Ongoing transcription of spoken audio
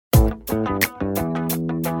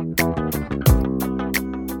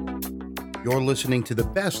You're listening to the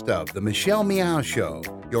best of The Michelle Meow Show,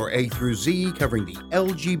 your A through Z covering the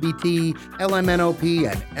LGBT,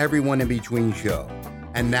 LMNOP, and everyone in between show.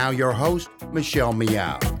 And now your host, Michelle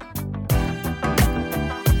Meow.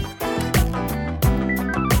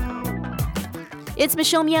 It's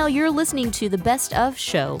Michelle Meow. You're listening to the Best of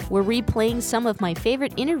Show. We're replaying some of my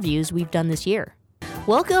favorite interviews we've done this year.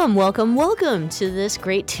 Welcome to this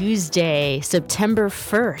great Tuesday, September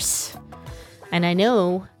 1st. And I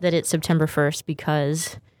know that it's September 1st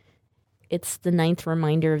because it's the 9th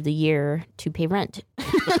reminder of the year to pay rent.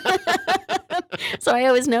 So I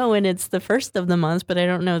always know when it's the first of the month, but I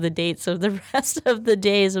don't know the dates of the rest of the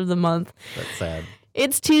days of the month. That's sad.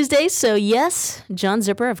 It's Tuesday, so yes, John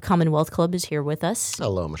Zipper of Commonwealth Club is here with us.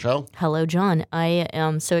 Hello, Michelle. Hello, John. I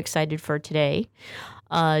am so excited for today,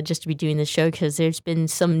 just to be doing this show because there's been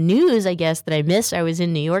some news, I guess, that I missed. I was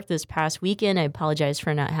in New York this past weekend. I apologize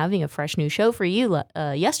for not having a fresh new show for you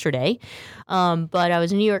yesterday, but I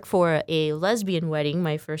was in New York for a lesbian wedding,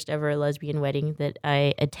 my first ever lesbian wedding that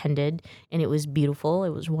I attended, and it was beautiful.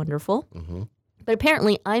 It was wonderful. Mm-hmm. But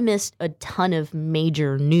apparently I missed a ton of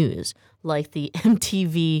major news, like the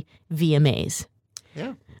MTV VMAs.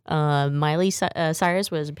 Yeah. Miley Cyrus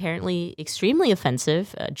was apparently extremely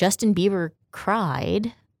offensive. Justin Bieber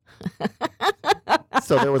cried.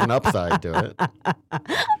 So there was an upside to it.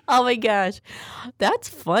 Oh my gosh, that's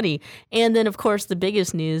funny. And then, of course, the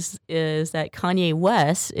biggest news is that Kanye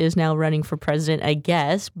West is now running for president, I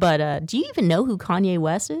guess. But do you even know who Kanye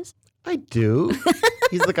West is? I do.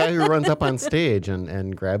 He's the guy who runs up on stage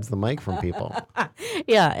and grabs the mic from people.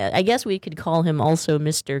 Yeah, I guess we could call him also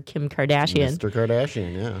Mr. Kim Kardashian. Mr.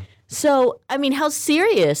 Kardashian, yeah. So, I mean, how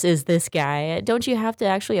serious is this guy? Don't you have to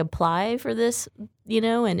actually apply for this,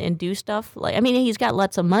 and do stuff? Like, I mean, he's got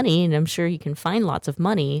lots of money, and I'm sure he can find lots of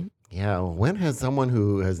money. Yeah, when has someone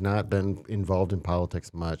who has not been involved in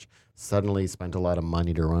politics much suddenly spent a lot of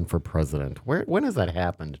money to run for president? When has that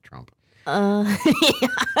happened to Trump? Yeah.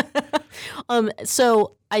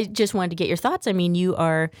 So I just wanted to get your thoughts. I mean, you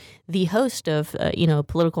are the host of, a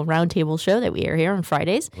political roundtable show that we air here on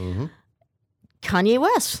Fridays. Mm-hmm. Kanye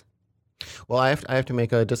West. Well, I have to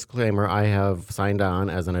make a disclaimer. I have signed on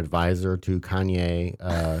as an advisor to Kanye,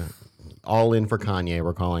 All In for Kanye,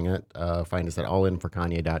 we're calling it. Find us at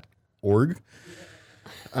allinforkanye.org.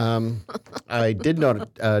 I did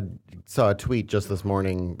saw a tweet just this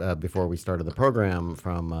morning before we started the program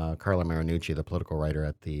from Carla Marinucci, the political writer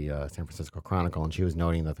at the San Francisco Chronicle, and she was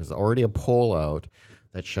noting that there's already a poll out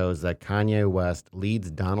that shows that Kanye West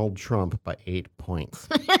leads Donald Trump by 8 points.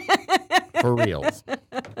 For reals.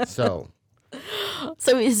 So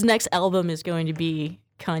his next album is going to be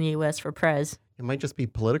Kanye West for Prez. It might just be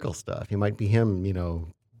political stuff. It might be him,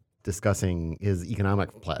 discussing his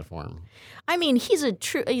economic platform. I mean, he's a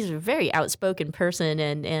very outspoken person,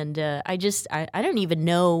 and I don't even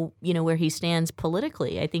know, where he stands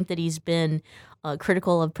politically. I think that he's been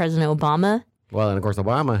critical of President Obama. Well, and of course,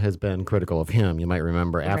 Obama has been critical of him. You might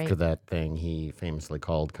remember after that thing, he famously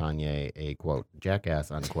called Kanye a, quote, jackass,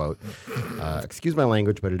 unquote. Excuse my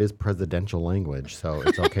language, but it is presidential language, so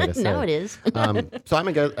it's okay to say. No, it is. So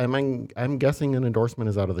I'm guessing an endorsement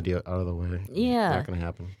is out of the way. Yeah. Not going to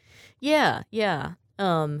happen. Yeah.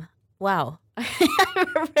 Wow. I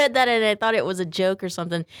read that and I thought it was a joke or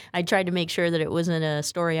something. I tried to make sure that it wasn't a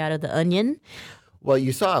story out of The Onion. Well,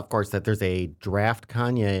 you saw, of course, that there's a draft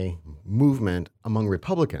Kanye movement among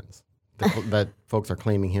Republicans that folks are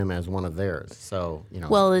claiming him as one of theirs. So,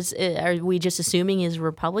 Well, are we just assuming he's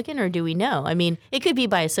Republican, or do we know? I mean, it could be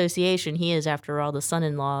by association. He is, after all, the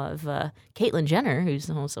son-in-law of Caitlyn Jenner,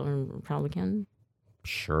 who's also a Republican.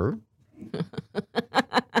 Sure.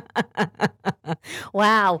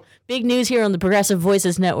 Wow. Big news here on the Progressive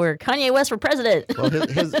Voices Network. Kanye West for president. Well,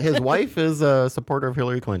 his wife is a supporter of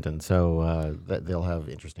Hillary Clinton, so they'll have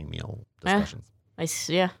interesting meal discussions.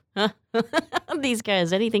 Yeah. These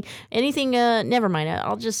guys, anything, never mind.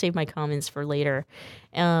 I'll just save my comments for later.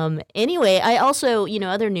 Anyway, I also,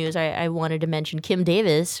 other news, I wanted to mention Kim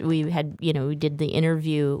Davis. We had, we did the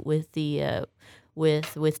interview with the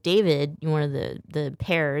with David, one of the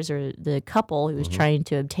pairs or the couple who was trying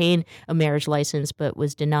to obtain a marriage license but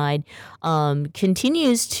was denied,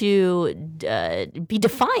 continues to be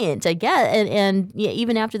defiant, I guess. And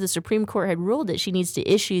even after the Supreme Court had ruled that she needs to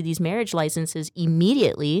issue these marriage licenses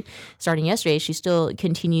immediately, starting yesterday, she still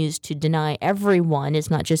continues to deny everyone,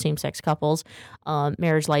 it's not just same-sex couples,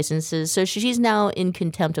 marriage licenses. So she's now in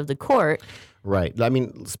contempt of the court. Right. I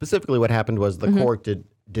mean, specifically what happened was the court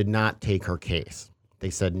did not take her case. They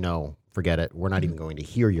said, no, forget it. We're not even going to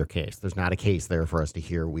hear your case. There's not a case there for us to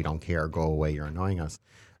hear. We don't care. Go away. You're annoying us.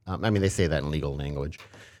 They say that in legal language.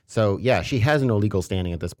 So yeah, she has no legal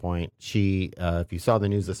standing at this point. She, if you saw the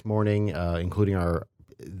news this morning, including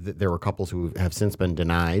there were couples who have since been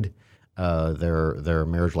denied their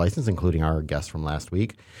marriage license, including our guest from last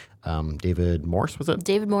week, David Morse, was it?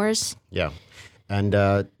 David Morris. Yeah, and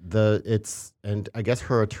and I guess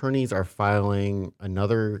her attorneys are filing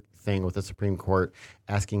another thing with the Supreme Court,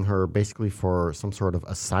 asking her basically for some sort of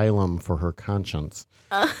asylum for her conscience.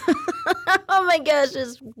 Oh my gosh,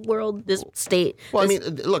 this state. Well, I mean,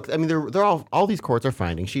 look, I mean, they're all these courts are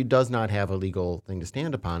finding she does not have a legal thing to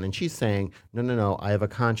stand upon, and she's saying, no, I have a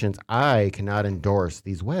conscience. I cannot endorse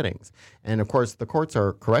these weddings. And of course, the courts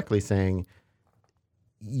are correctly saying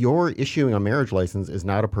your issuing a marriage license is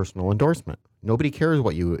not a personal endorsement. Nobody cares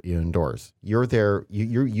what you endorse. You're there.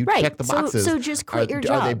 You right. check the boxes. So just quit your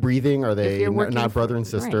job. Are they breathing? Are they not brother and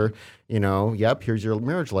for, sister? Right. You know. Yep. Here's your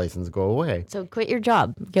marriage license. Go away. So quit your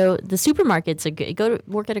job. Go. The supermarket's go to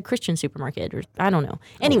work at a Christian supermarket, or I don't know.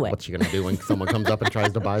 Anyway, what's she gonna do when someone comes up and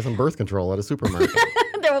tries to buy some birth control at a supermarket?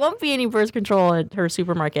 There won't be any birth control at her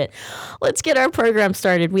supermarket. Let's get our program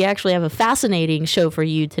started. We actually have a fascinating show for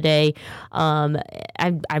you today. I'm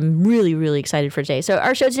really, really excited for today. So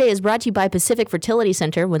our show today is brought to you by Pacific Fertility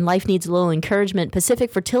Center. When life needs a little encouragement,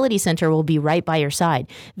 Pacific Fertility Center will be right by your side.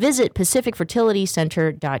 Visit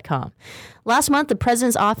pacificfertilitycenter.com. Last month, the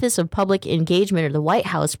President's Office of Public Engagement, or the White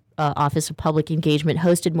House Office of Public Engagement,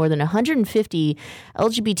 hosted more than 150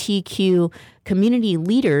 LGBTQ community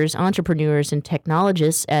leaders, entrepreneurs, and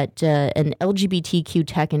technologists at an LGBTQ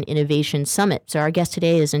Tech and Innovation Summit. So our guest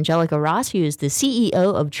today is Angelica Ross, who is the CEO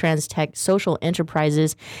of TransTech Social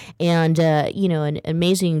Enterprises, and an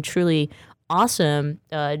amazing, truly awesome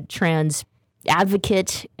trans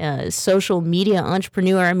advocate, social media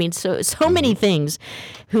entrepreneur. I mean, so many things,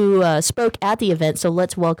 who spoke at the event. So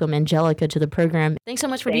let's welcome Angelica to the program. Thanks so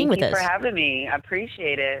much for being with us. Thank you for having me. I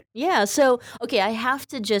appreciate it. Yeah. So, okay, I have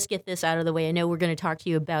to just get this out of the way. I know we're going to talk to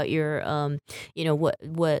you about your,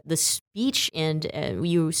 what the speech, and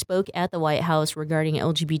you spoke at the White House regarding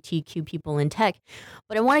LGBTQ people in tech.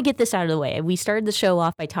 But I want to get this out of the way. We started the show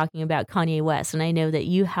off by talking about Kanye West, and I know that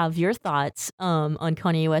you have your thoughts on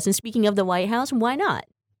Kanye West. And speaking of the White House, why not?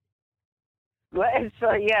 Well,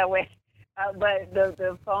 so yeah, wait, but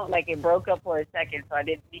the phone, like, it broke up for a second, so I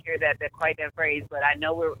didn't hear that phrase. But I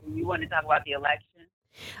know we want to talk about the election.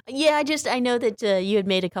 Yeah, I know that you had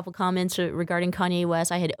made a couple comments regarding Kanye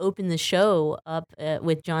West. I had opened the show up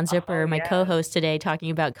with John Zipper, my co-host today,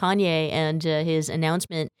 talking about Kanye and his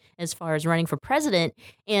announcement as far as running for president.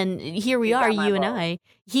 And here we are, you and I.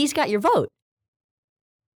 He's got your vote.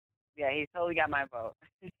 Yeah, he's totally got my vote.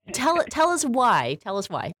 Tell us why. Tell us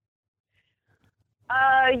why.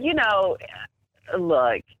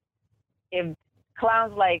 Look, if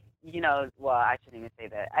clowns like, well, I shouldn't even say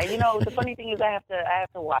that. The funny thing is I have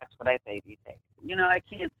to watch what I say these days. I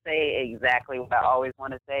can't say exactly what I always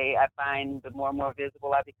want to say. I find the more and more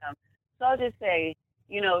visible I become. So I'll just say,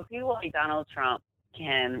 if people like Donald Trump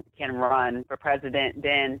can run for president,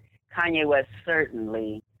 then Kanye West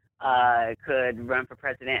certainly could run for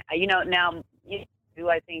president. Now, do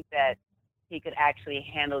I think that he could actually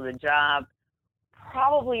handle the job?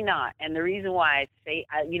 Probably not. And the reason why I say,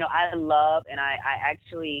 I love, and I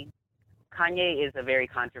actually, Kanye is a very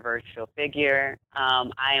controversial figure.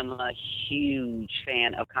 I am a huge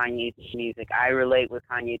fan of Kanye's music. I relate with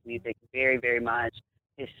Kanye's music very, very much.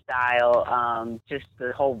 His style, just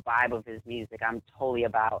the whole vibe of his music, I'm totally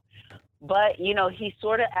about. But, he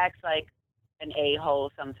sort of acts like an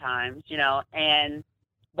a-hole sometimes,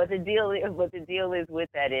 but the deal is with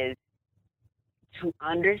that is to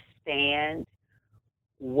understand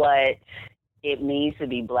what it means to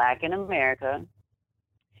be Black in America,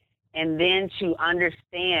 and then to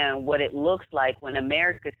understand what it looks like when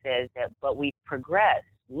America says that, but we progress.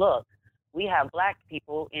 Look, we have Black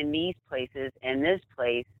people in these places and this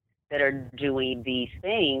place that are doing these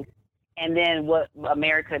things. And then what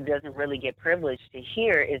America doesn't really get privileged to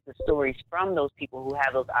hear is the stories from those people who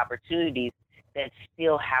have those opportunities that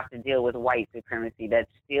still have to deal with white supremacy, that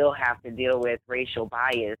still have to deal with racial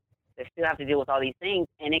bias, that still have to deal with all these things.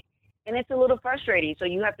 And it's a little frustrating. So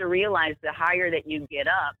you have to realize the higher that you get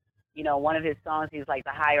up, one of his songs, he's like,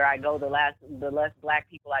 the higher I go, the less Black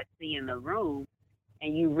people I see in the room.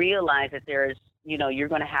 And you realize that there's, you're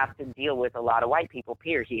going to have to deal with a lot of white people,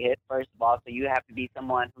 period, first of all. So you have to be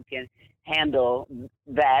someone who can handle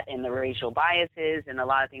that and the racial biases and a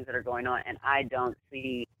lot of things that are going on. And I don't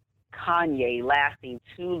see Kanye lasting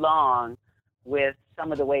too long with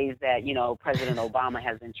some of the ways that, President Obama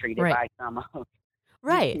has been treated by some of.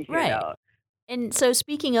 Right. And so,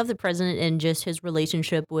 speaking of the president and just his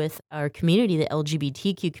relationship with our community, the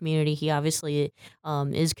LGBTQ community, he obviously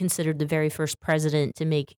is considered the very first president to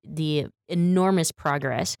make the enormous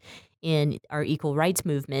progress in our equal rights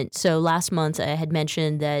movement. So, last month, I had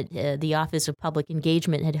mentioned that the Office of Public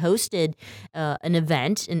Engagement had hosted an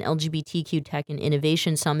event, an LGBTQ Tech and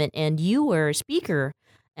Innovation Summit, and you were a speaker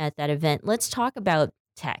at that event. Let's talk about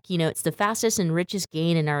tech. You know, it's the fastest and richest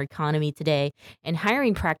gain in our economy today, and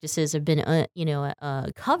hiring practices have been,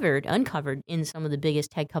 uncovered in some of the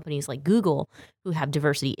biggest tech companies like Google, who have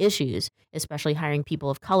diversity issues, especially hiring people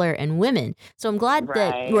of color and women. So I'm glad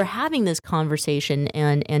that Right. we're having this conversation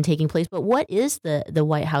and taking place. But what is the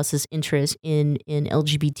White House's interest in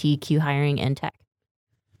LGBTQ hiring and tech?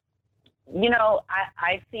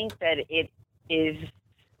 I think that it is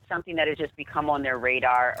something that has just become on their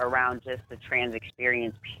radar around just the trans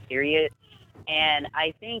experience, period. And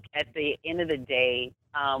I think at the end of the day,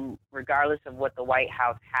 regardless of what the White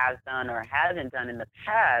House has done or hasn't done in the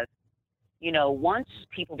past, once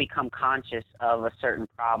people become conscious of a certain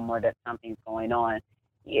problem or that something's going on,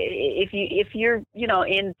 if you're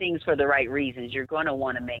in things for the right reasons, you're going to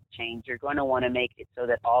want to make change. You're going to want to make it so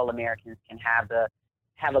that all Americans can have a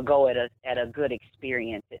go at a good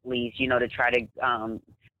experience, at least, to try to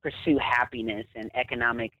pursue happiness and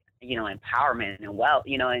economic, empowerment and wealth,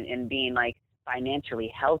 and being like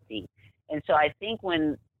financially healthy. And so I think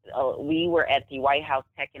when we were at the White House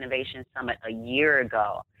Tech Innovation Summit a year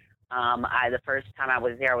ago, the first time I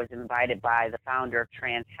was there, I was invited by the founder of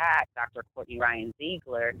TransHack, Dr. Courtney Ryan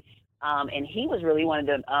Ziegler, and he was really one of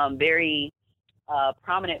the very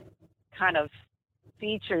prominent kind of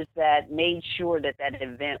features that made sure that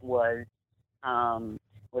event was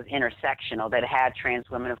intersectional, that had trans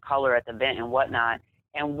women of color at the event and whatnot.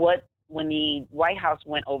 And when the White House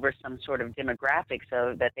went over some sort of demographics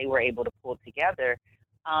that they were able to pull together,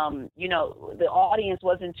 the audience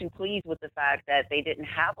wasn't too pleased with the fact that they didn't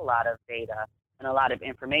have a lot of data and a lot of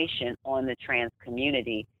information on the trans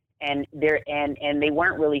community, and they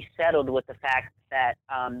weren't really settled with the fact that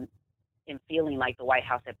in feeling like the White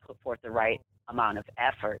House had put forth the right amount of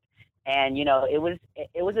effort. And it was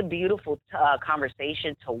a beautiful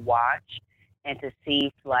conversation to watch and to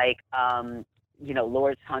see. Like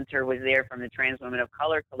Lourdes Hunter was there from the Trans Women of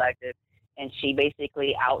Color Collective, and she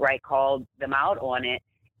basically outright called them out on it.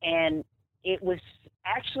 And it was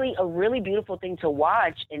actually a really beautiful thing to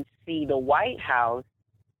watch and see the White House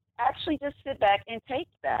actually just sit back and take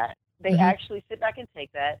that. They actually sit back and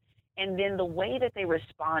take that. And then the way that they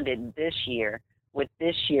responded this year with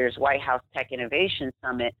this year's White House Tech Innovation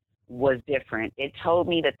Summit was different. It told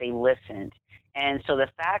me that they listened. And so the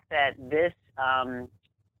fact that this,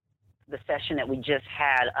 the session that we just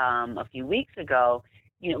had a few weeks ago,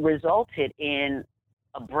 resulted in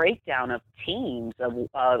a breakdown of teams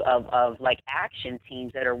of like action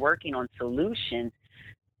teams that are working on solutions,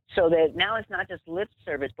 so that now it's not just lip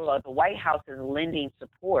service, but the White House is lending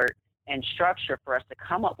support and structure for us to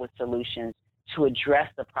come up with solutions to address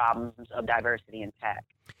the problems of diversity in tech.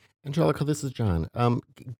 Angelica, this is John.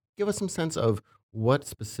 Give us some sense of what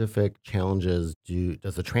specific challenges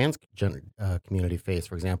does the trans community face,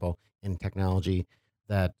 for example, in technology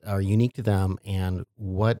that are unique to them, and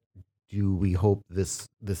what do we hope this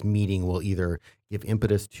meeting will either give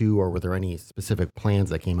impetus to, or were there any specific plans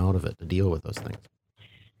that came out of it to deal with those things?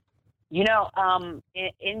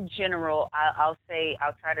 In general, I'll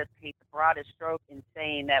try to take the broadest stroke in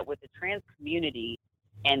saying that with the trans community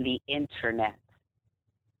and the internet,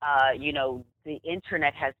 the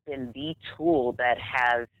internet has been the tool that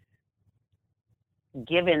has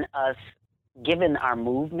given our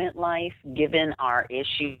movement life, given our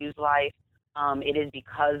issues life. It is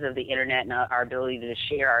because of the internet and our ability to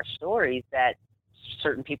share our stories that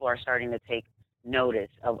certain people are starting to take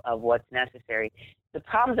notice of what's necessary. The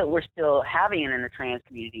problems that we're still having in the trans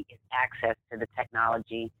community is access to the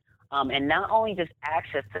technology, and not only just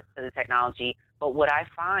access to the technology, but what I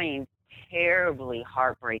find terribly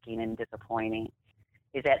heartbreaking and disappointing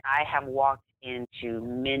is that I have walked into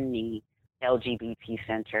many LGBT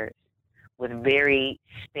centers with very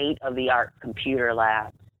state-of-the-art computer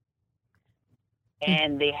labs,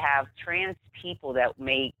 and they have trans people that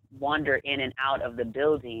may wander in and out of the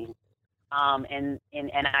building.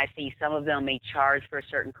 And I see some of them may charge for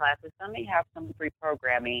certain classes, some may have some free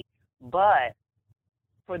programming, but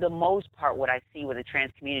for the most part, what I see with the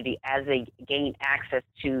trans community as they gain access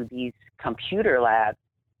to these computer labs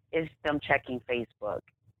is them checking Facebook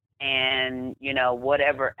and,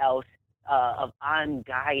 whatever else of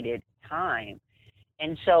unguided time.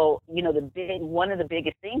 And so, one of the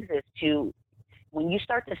biggest things is when you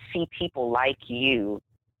start to see people like you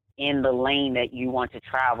in the lane that you want to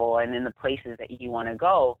travel and in the places that you want to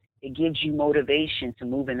go, it gives you motivation to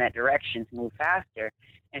move in that direction, to move faster.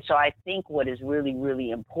 And so I think what is really,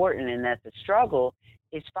 really important, and that's a struggle,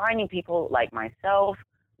 is finding people like myself,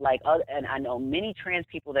 and I know many trans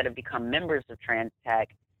people that have become members of Trans Tech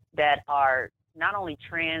that are not only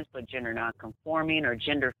trans, but gender nonconforming or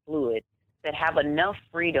gender fluid, that have enough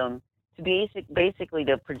freedom to basically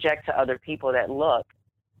to project to other people that, look,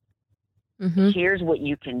 here's what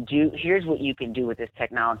you can do. Here's what you can do with this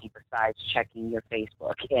technology besides checking your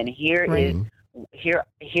Facebook. And here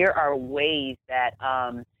are ways that,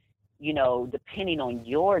 depending on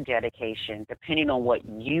your dedication, depending on what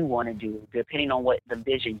you want to do, depending on what the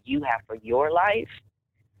vision you have for your life,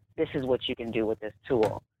 this is what you can do with this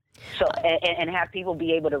tool. So, and have people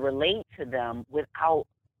be able to relate to them without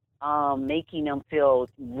making them feel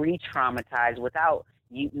re-traumatized, without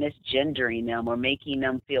you misgendering them or making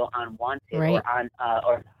them feel unwanted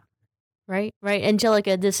Right.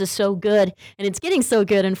 Angelica, this is so good. And it's getting so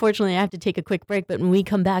good. Unfortunately, I have to take a quick break. But when we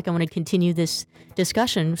come back, I want to continue this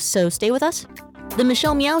discussion. So stay with us. The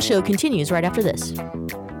Michelle Meow Show continues right after this.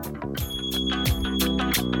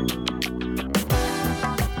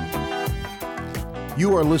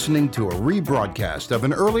 You are listening to a rebroadcast of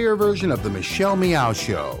an earlier version of The Michelle Meow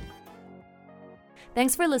Show.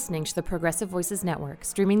 Thanks for listening to the Progressive Voices Network,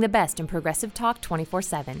 streaming the best in progressive talk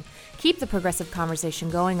 24/7. Keep the progressive conversation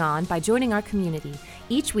going on by joining our community.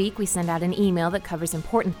 Each week, we send out an email that covers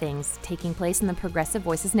important things taking place in the Progressive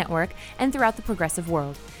Voices Network and throughout the progressive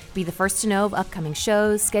world. Be the first to know of upcoming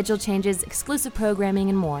shows, schedule changes, exclusive programming,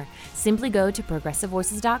 and more. Simply go to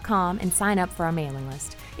progressivevoices.com and sign up for our mailing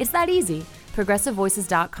list. It's that easy.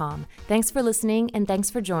 progressivevoices.com. Thanks for listening, and thanks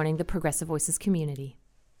for joining the Progressive Voices community.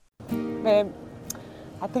 Babe,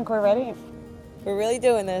 I think we're ready. We're really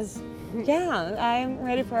doing this. Yeah, I'm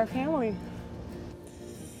ready for our family.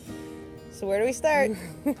 So where do we start?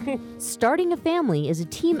 Starting a family is a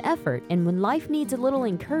team effort, and when life needs a little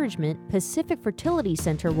encouragement, Pacific Fertility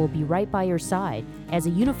Center will be right by your side. As a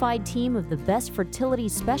unified team of the best fertility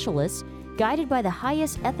specialists, guided by the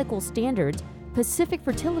highest ethical standards, Pacific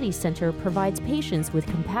Fertility Center provides patients with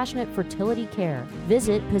compassionate fertility care.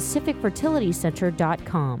 Visit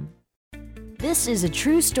pacificfertilitycenter.com. This is a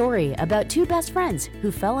true story about two best friends who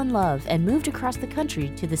fell in love and moved across the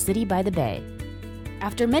country to the city by the bay.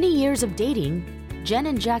 After many years of dating, Jen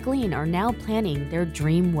and Jacqueline are now planning their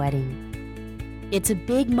dream wedding. It's a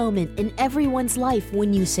big moment in everyone's life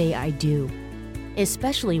when you say I do,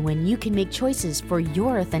 especially when you can make choices for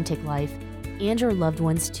your authentic life and your loved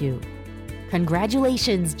ones too.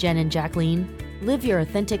 Congratulations, Jen and Jacqueline. Live your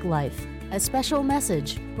authentic life. A special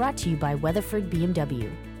message brought to you by Weatherford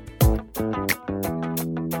BMW.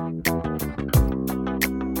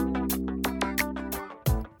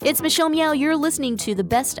 It's Michelle Meow. You're listening to the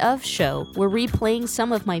Best Of Show. We're replaying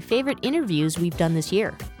some of my favorite interviews we've done this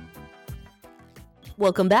year.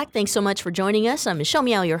 Welcome back. Thanks so much for joining us. I'm Michelle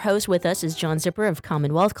Meow, your host. With us is John Zipper of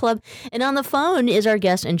Commonwealth Club. And on the phone is our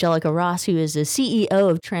guest, Angelica Ross, who is the CEO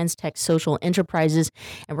of TransTech Social Enterprises.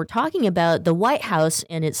 And we're talking about the White House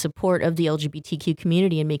and its support of the LGBTQ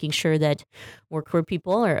community and making sure that more queer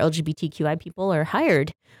people or LGBTQI people are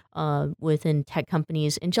hired within tech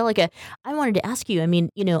companies. Angelica, I wanted to ask you, I mean,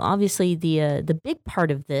 obviously the big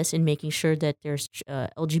part of this in making sure that there's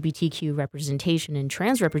LGBTQ representation and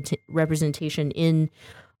trans representation in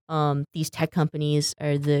these tech companies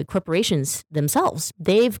are the corporations themselves.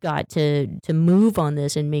 They've got to move on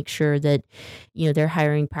this and make sure that their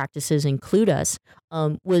hiring practices include us.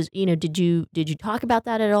 Did you talk about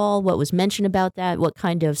that at all? What was mentioned about that? What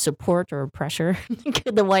kind of support or pressure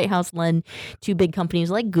could the White House lend to big companies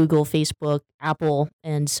like Google, Facebook, Apple,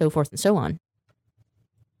 and so forth and so on?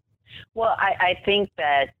 Well, I think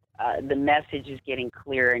that the message is getting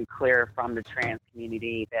clearer and clearer from the trans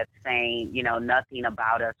community that's saying, nothing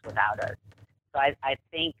about us without us. So I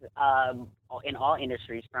think in all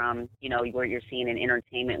industries, from, where you're seeing in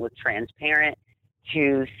entertainment with Transparent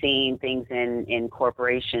to seeing things in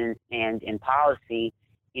corporations and in policy,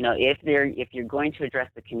 if you're going to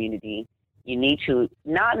address the community, you need to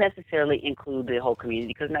not necessarily include the whole community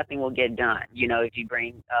because nothing will get done, if you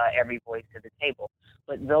bring every voice to the table.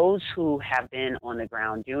 But those who have been on the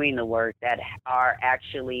ground doing the work that are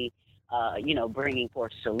actually, bringing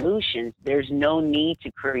forth solutions, there's no need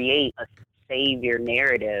to create a savior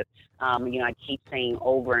narrative. I keep saying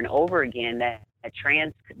over and over again that the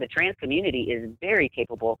trans community is very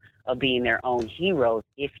capable of being their own heroes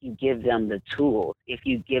if you give them the tools, if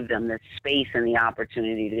you give them the space and the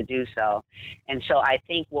opportunity to do so. And so I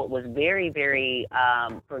think what was very, very,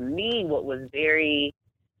 for me, what was very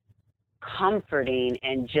comforting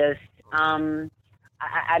and just,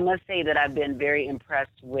 I must say that I've been very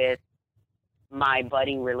impressed with my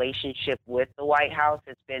budding relationship with the White House.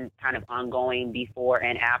 It's been kind of ongoing before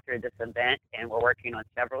and after this event, and we're working on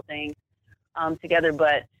several things together.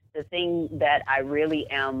 But the thing that I really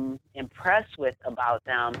am impressed with about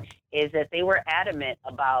them is that they were adamant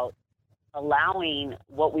about allowing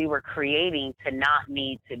what we were creating to not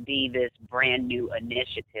need to be this brand new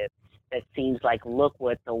initiative that seems like, look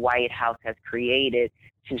what the White House has created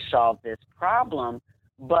to solve this problem,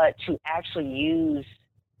 but to actually use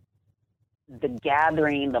the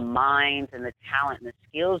gathering, the minds and the talent and the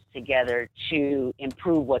skills together to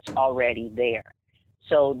improve what's already there.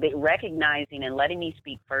 So recognizing and letting me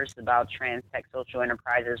speak first about Trans Tech Social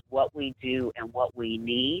Enterprises, what we do and what we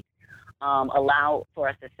need, allow for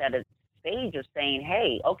us to set a stage of saying,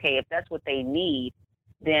 hey, okay, if that's what they need,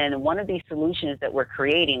 then one of these solutions that we're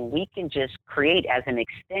creating, we can just create as an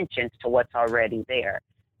extension to what's already there.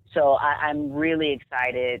 So I'm really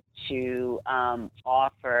excited to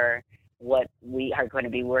offer what we are going to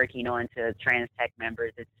be working on to Trans Tech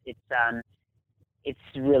members. It's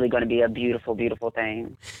really going to be a beautiful, beautiful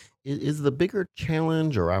thing. Is the bigger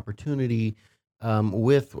challenge or opportunity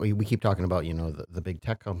with, we keep talking about, the big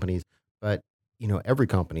tech companies, but, every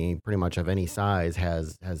company pretty much of any size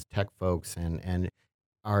has tech folks and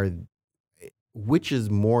which is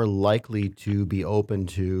more likely to be open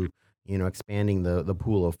to, expanding the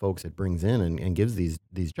pool of folks it brings in and gives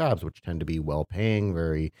these jobs, which tend to be well-paying,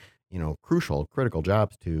 very, crucial, critical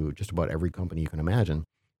jobs to just about every company you can imagine.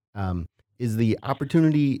 Is the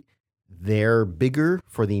opportunity there bigger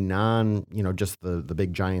for the just the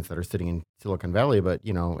big giants that are sitting in Silicon Valley, but,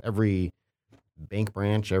 every bank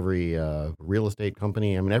branch, every real estate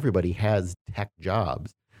company, everybody has tech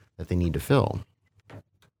jobs that they need to fill.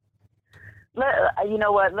 You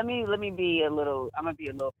know what? Let me be I'm gonna be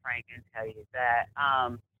a little frank and tell you that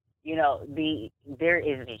there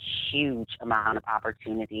is a huge amount of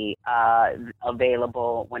opportunity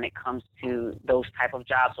available when it comes to those type of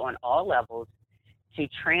jobs on all levels to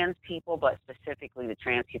trans people, but specifically the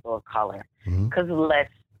trans people of color. Because let's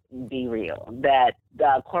be real, that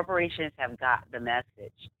the corporations have got the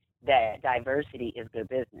message that diversity is good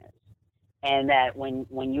business. And that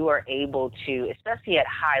when you are able to, especially at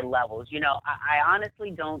high levels, I honestly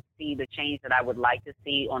don't see the change that I would like to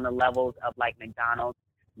see on the levels of like McDonald's,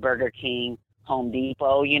 Burger King, Home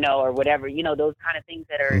Depot, or whatever, those kind of things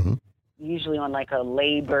that are usually on like a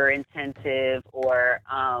labor intensive or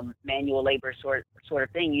manual labor sort of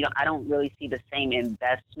thing. I don't really see the same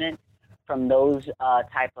investment from those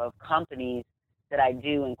type of companies that I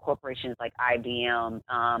do in corporations like IBM,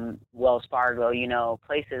 Wells Fargo,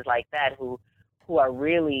 places like that who are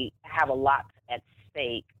really have a lot at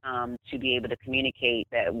stake to be able to communicate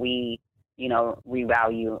that we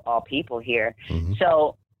value all people here.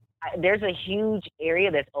 So there's a huge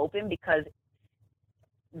area that's open because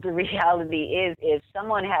the reality is if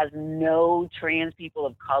someone has no trans people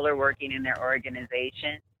of color working in their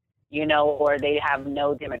organization, or they have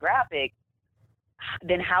no demographic,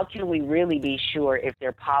 then how can we really be sure if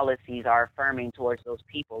their policies are affirming towards those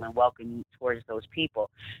people and welcoming towards those people?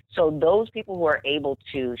 So those people who are able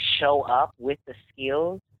to show up with the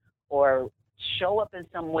skills or show up in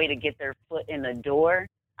some way to get their foot in the door,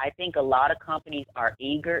 I think a lot of companies are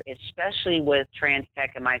eager, especially with Trans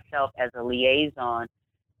Tech and myself as a liaison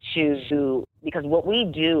because what we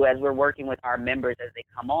do as we're working with our members as they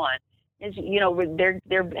come on is,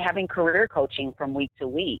 they're having career coaching from week to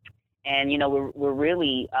week. And, we're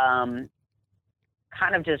really kind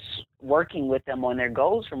of just working with them on their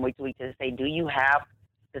goals from week to week to say, do you have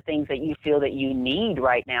the things that you feel that you need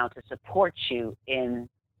right now to support you in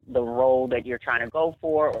the role that you're trying to go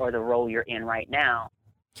for or the role you're in right now?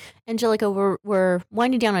 Angelica, we're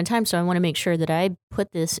winding down on time, so I want to make sure that I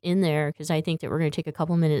put this in there because I think that we're going to take a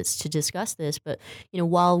couple minutes to discuss this. But,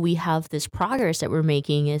 while we have this progress that we're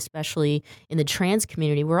making, especially in the trans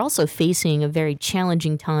community, we're also facing a very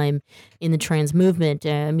challenging time in the trans movement.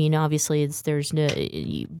 Obviously,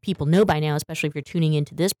 people know by now, especially if you're tuning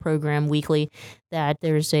into this program weekly, that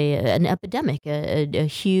there's an epidemic, a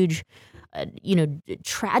huge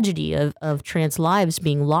tragedy of trans lives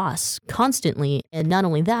being lost constantly. And not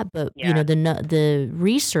only that, but the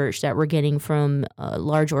research that we're getting from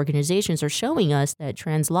large organizations are showing us that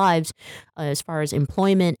trans lives, as far as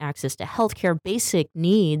employment, access to healthcare, basic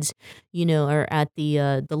needs, are at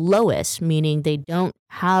the lowest, meaning they don't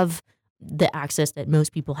have the access that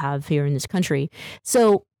most people have here in this country.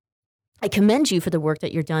 So I commend you for the work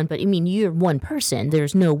that you've done, but you're one person.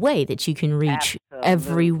 There's no way that you can reach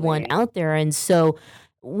everyone out there. And so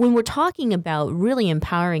when we're talking about really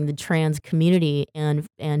empowering the trans community and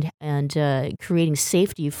creating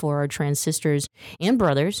safety for our trans sisters and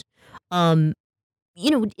brothers, um,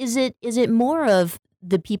 is it more of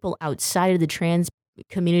the people outside of the trans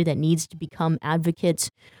community that needs to become advocates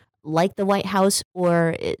like the White House,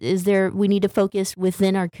 or is there we need to focus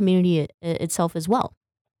within our community itself as well?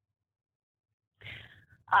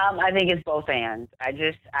 I think it's both and. I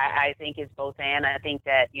think it's both and. I think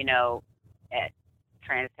that, at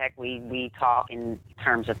Trans Tech, we talk in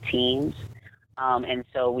terms of teams. And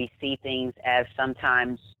so we see things as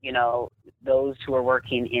sometimes, those who are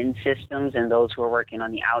working in systems and those who are working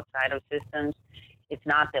on the outside of systems. It's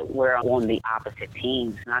not that we're on the opposite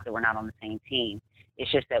teams, not that we're not on the same team. It's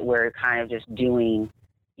just that we're kind of just doing,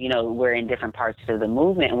 we're in different parts of the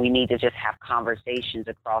movement, and we need to just have conversations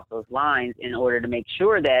across those lines in order to make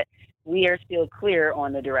sure that we are still clear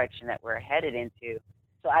on the direction that we're headed into.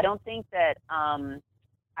 So I don't think that,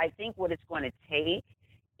 I think what it's going to take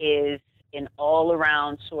is an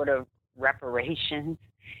all-around sort of reparations,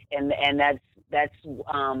 and that's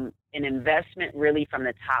an investment really from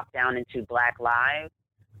the top down into Black lives.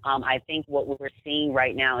 I think what we're seeing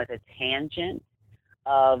right now is a tangent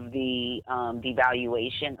of the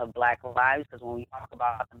devaluation of Black lives, because when we talk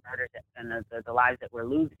about the murders and the lives that we're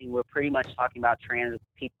losing, we're pretty much talking about trans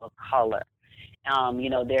people of color.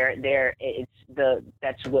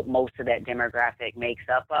 That's what most of that demographic makes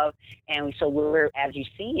up of, and so we're, as you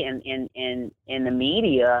see in the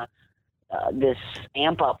media, this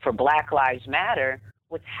amp up for Black Lives Matter.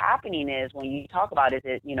 What's happening is when you talk about is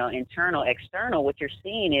it internal, external, what you're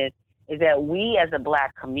seeing is that we as a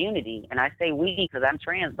Black community, and I say we because I'm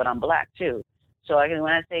trans, but I'm Black too. So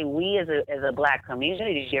when I say we as a Black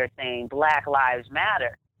community, you're saying Black Lives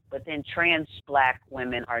Matter, but then trans Black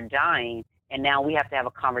women are dying. And now we have to have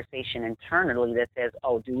a conversation internally that says,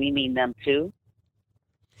 oh, do we mean them too?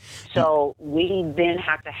 So we then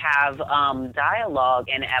have to have dialogue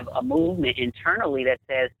and have a movement internally that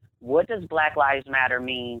says, what does Black Lives Matter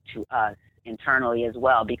mean to us internally as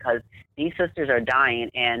well? Because these sisters are dying,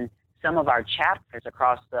 and some of our chapters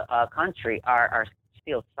across the country are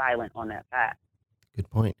still silent on that fact. Good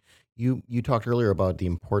point. You talked earlier about the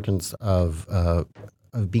importance of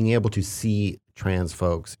being able to see trans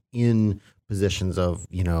folks in positions of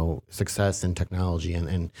success in technology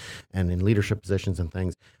and in leadership positions and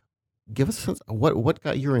things. Give us a sense, what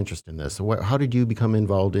got your interest in this? How did you become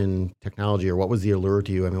involved in technology, or what was the allure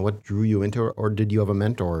to you? I mean, what drew you into it, or did you have a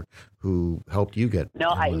mentor who helped you get?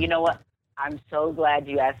 No, you know what? I'm so glad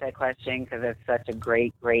you asked that question, because it's such a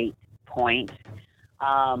great point.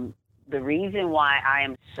 The reason why I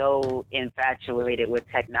am so infatuated with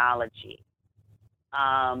technology,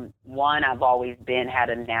 one, I've always had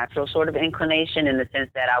a natural sort of inclination, in the sense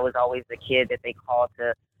that I was always the kid that they called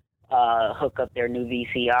to hook up their new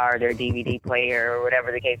VCR, their DVD player, or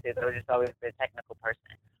whatever the case is. I was just always the technical person.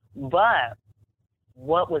 But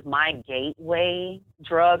what was my gateway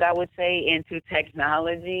drug, I would say, into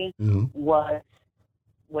technology was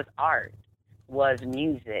art, was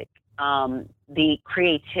music, the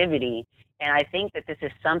creativity. And I think that this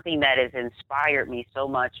is something that has inspired me so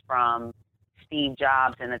much from Steve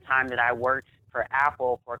Jobs and the time that I worked for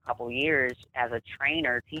Apple for a couple years as a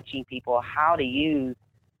trainer, teaching people how to use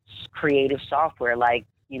creative software like,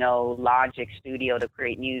 Logic Studio to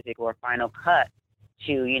create music, or Final Cut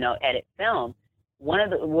to, edit film.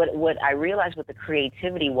 What I realized with the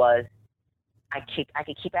creativity was I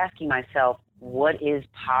could keep asking myself, what is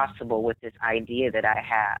possible with this idea that I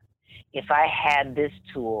have? If I had this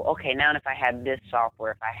tool, okay, now if I had this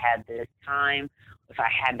software, if I had this time, if I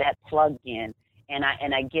had that plug-in, and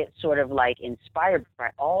I get sort of like inspired by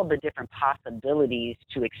all the different possibilities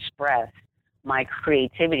to express my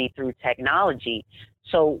creativity through technology.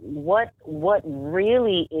 So what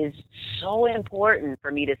really is so important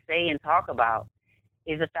for me to say and talk about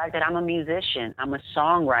is the fact that I'm a musician, I'm a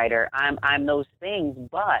songwriter, I'm those things,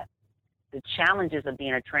 but the challenges of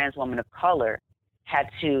being a trans woman of color had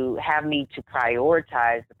to have me to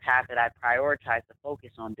prioritize the path that I prioritized, to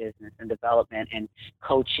focus on business and development and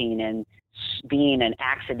coaching and being an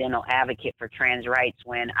accidental advocate for trans rights,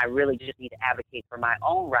 when I really just need to advocate for my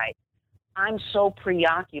own rights. I'm so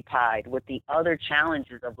preoccupied with the other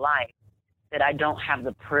challenges of life that I don't have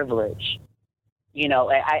the privilege.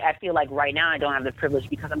 I feel like right now I don't have the privilege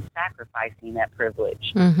because I'm sacrificing that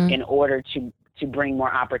privilege in order to bring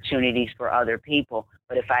more opportunities for other people.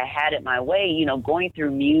 But if I had it my way, going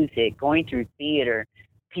through music, going through theater,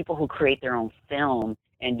 people who create their own film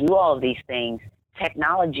and do all of these things,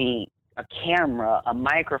 technology, a camera, a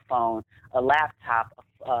microphone, a laptop,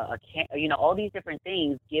 all these different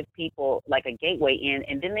things give people like a gateway in,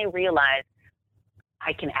 and then they realize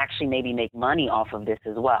I can actually maybe make money off of this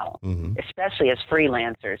as well, Mm-hmm. especially as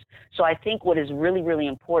freelancers. So I think what is really, really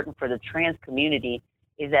important for the trans community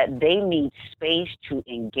is that they need space to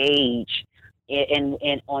engage in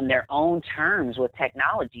on their own terms with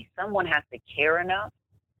technology. Someone has to care enough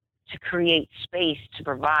to create space to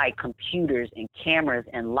provide computers and cameras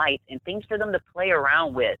and lights and things for them to play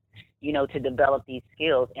around with, you know, to develop these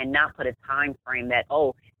skills, and not put a time frame that,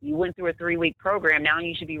 oh, you went through a 3-week program, now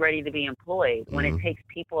you should be ready to be employed, when it takes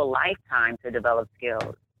people a lifetime to develop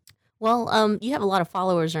skills. Well, you have a lot of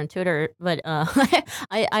followers on Twitter, but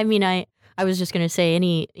I was just going to say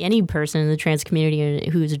any person in the trans community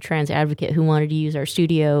who's a trans advocate who wanted to use our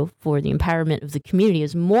studio for the empowerment of the community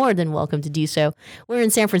is more than welcome to do so. We're in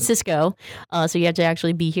San Francisco, so you have to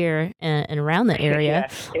actually be here and around the area.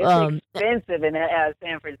 Yeah, it's expensive in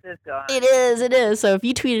San Francisco. It is. So if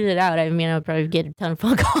you tweeted it out, I mean, I would probably get a ton of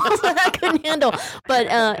phone calls that I couldn't handle. But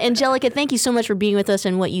Angelica, thank you so much for being with us.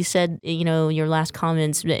 And what you said, you know, your last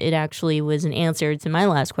comments, it actually was an answer to my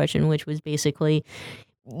last question, which was basically,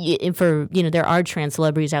 for, you know, there are trans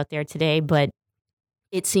celebrities out there today, but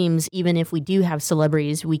it seems even if we do have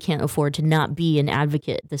celebrities, we can't afford to not be an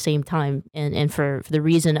advocate at the same time, and for the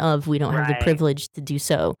reason of we don't have the privilege to do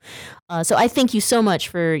so. So I thank you so much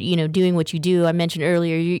for, you know, doing what you do. I mentioned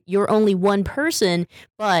earlier you're only one person,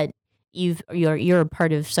 but you're a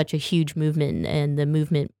part of such a huge movement, and the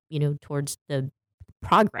movement, you know, towards the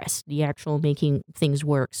progress, the actual making things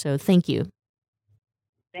work. So thank you.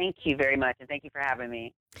 Thank you very much, and thank you for having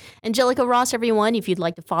me. Angelica Ross, everyone. If you'd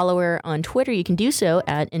like to follow her on Twitter, you can do so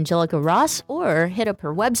at Angelica Ross, or hit up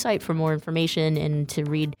her website for more information and to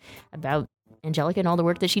read about Angelica and all the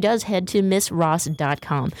work that she does. Head to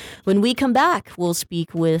missross.com. When we come back, we'll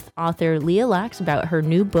speak with author Leah Lax about her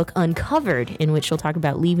new book, Uncovered, in which she'll talk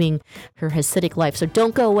about leaving her Hasidic life. So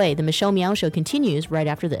don't go away. The Michelle Meow Show continues right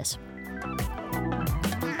after this.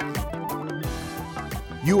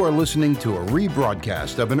 You are listening to a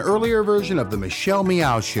rebroadcast of an earlier version of The Michelle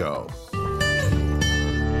Meow Show.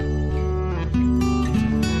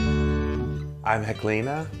 I'm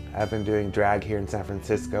Heklina. I've been doing drag here in San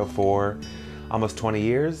Francisco for almost 20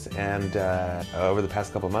 years, and over the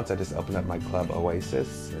past couple of months I just opened up my club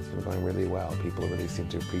Oasis. It's been going really well. People really seem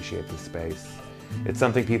to appreciate the space. It's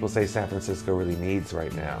something people say San Francisco really needs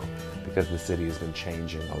right now because the city has been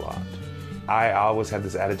changing a lot. I always had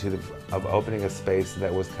this attitude of opening a space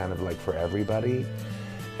that was kind of like for everybody,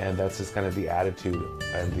 and that's just kind of the attitude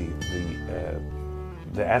and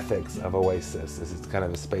the ethics of Oasis. Is it's kind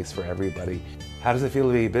of a space for everybody. How does it feel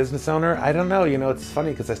to be a business owner? I don't know. You know, it's funny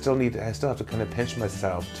because I still have to kind of pinch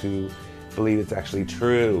myself to believe it's actually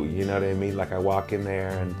true. You know what I mean? Like I walk in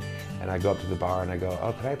there and I go up to the bar and I go,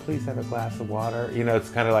 oh, could I please have a glass of water? You know, it's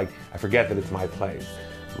kind of like I forget that it's my place.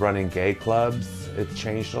 Running gay clubs, it's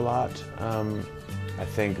changed a lot. I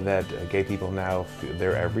think that gay people now,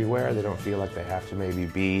 they're everywhere. They don't feel like they have to maybe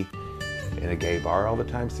be in a gay bar all the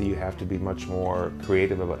time, so you have to be much more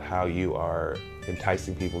creative about how you are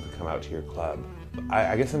enticing people to come out to your club.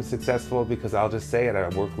 I guess I'm successful because I'll just say it, I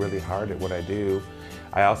work really hard at what I do.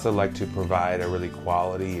 I also like to provide a really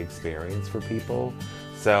quality experience for people.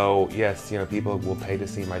 So yes, you know, people will pay to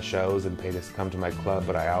see my shows and pay to come to my club,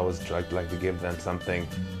 but I always like to give them something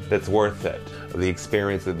that's worth it. The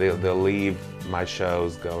experience that they'll leave my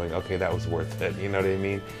shows going, okay, that was worth it. You know what I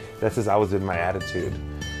mean? That's just always been my attitude,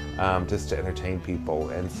 just to entertain people.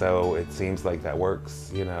 And so it seems like that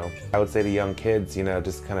works, you know. I would say to young kids, you know,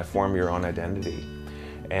 just kind of form your own identity.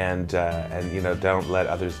 And you know, don't let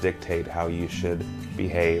others dictate how you should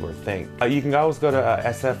behave or think. You can always go to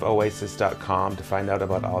sfoasis.com to find out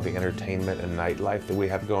about all the entertainment and nightlife that we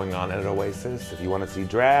have going on at Oasis. If you want to see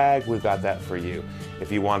drag, we've got that for you. If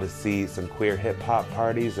you want to see some queer hip-hop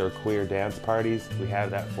parties or queer dance parties, we have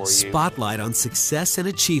that for you. Spotlight on Success and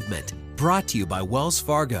Achievement, brought to you by Wells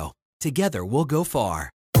Fargo. Together we'll go far.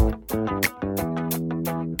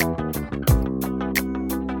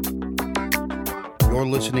 You're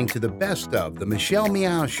listening to the best of The Michelle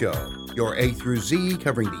Meow Show, your A through Z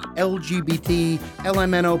covering the LGBT,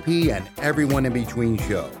 LMNOP, and everyone in between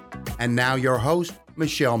show. And now your host,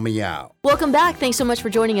 Michelle Meow. Welcome back. Thanks so much for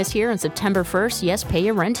joining us here on September 1st. Yes, pay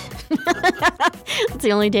your rent. It's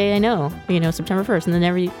the only day I know, you know, September 1st. And then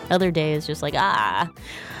every other day is just like,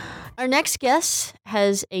 Our next guest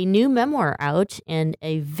has a new memoir out and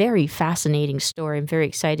a very fascinating story. I'm very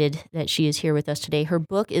excited that she is here with us today. Her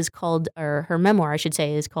book is called, or her memoir, I should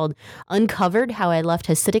say, is called Uncovered: How I Left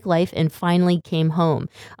Hasidic Life and Finally Came Home.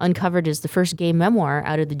 Uncovered is the first gay memoir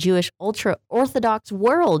out of the Jewish ultra-Orthodox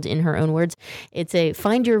world, in her own words. It's a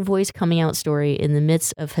find your voice coming out story in the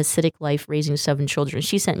midst of Hasidic life raising 7 children.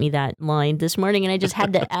 She sent me that line this morning, and I just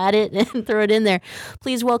had to add it and throw it in there.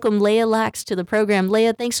 Please welcome Leah Lax to the program.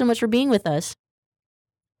 Leah, thanks so much for being with us.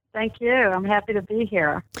 Thank you. I'm happy to be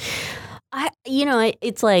here.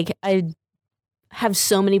 It's like I have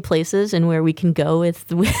so many places and where we can go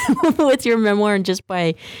with with your memoir, and just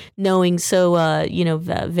by knowing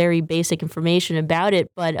very basic information about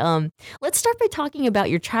it. But let's start by talking about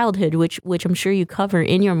your childhood, which I'm sure you cover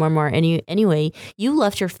in your memoir. Anyway, you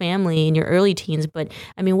left your family in your early teens, but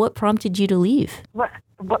I mean, what prompted you to leave?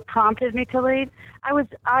 What prompted me to leave?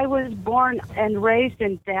 I was born and raised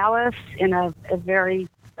in Dallas in a very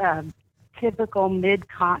typical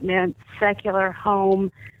mid-continent secular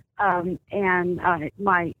home, and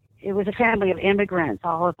it was a family of immigrants.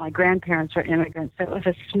 All of my grandparents were immigrants, so it was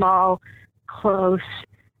a small, close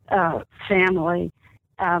family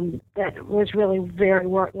that was really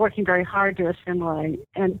working very hard to assimilate.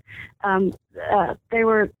 And I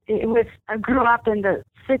grew up in the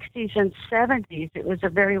 60s and 70s. It was a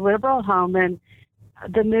very liberal home, and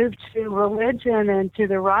the move to religion and to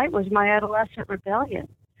the right was my adolescent rebellion.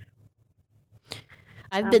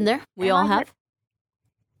 I've been there. We all have.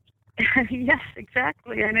 Yes,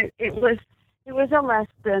 exactly. And it was a less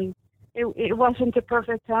than. It wasn't a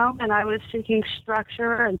perfect home, and I was seeking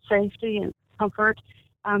structure and safety and comfort.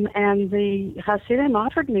 And the Hasidim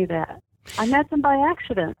offered me that. I met them by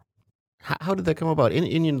accident. How did that come about?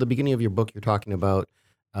 In the beginning of your book, you're talking about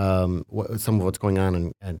some of what's going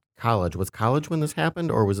on at college. Was college when this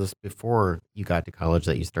happened, or was this before you got to college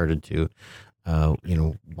that you started to,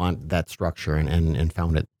 want that structure and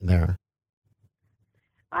found it there?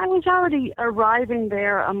 I was already arriving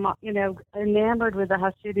there, enamored with the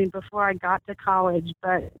Hasidim before I got to college.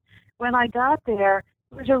 But when I got there,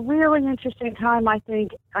 it was a really interesting time, I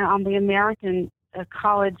think, on the American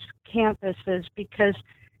college campuses, because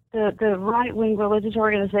the right-wing religious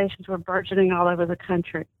organizations were burgeoning all over the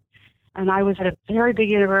country. And I was at a very big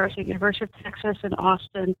university, University of Texas in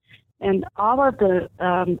Austin, and all of the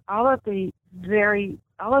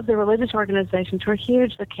religious organizations were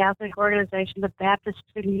huge. The Catholic organization, the Baptist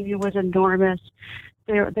student union was enormous.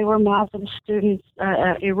 There were Muslim students,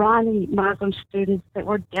 Iranian Muslim students that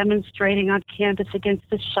were demonstrating on campus against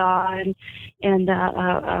the Shah and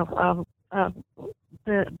the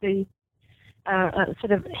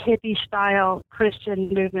sort of hippie-style Christian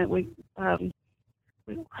movement. What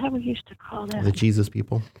do we used to call that? The Jesus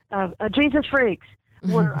people. Jesus freaks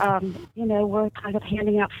were kind of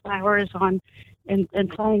handing out flowers and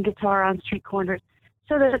playing guitar on street corners.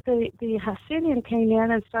 So that the Hasidim came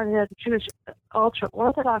in and started a Jewish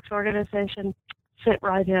ultra-Orthodox organization, fit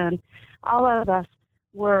right in. All of us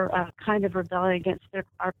were kind of rebelling against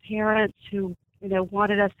our parents who,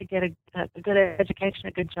 wanted us to get a good education,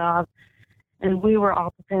 a good job. And we were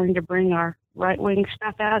all preparing to bring our right-wing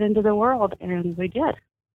stuff out into the world, and we did.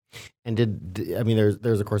 And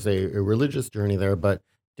there's of course a religious journey there, but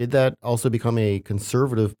did that also become a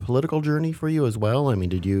conservative political journey for you as well? I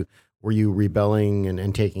mean, were you rebelling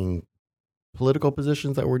and taking political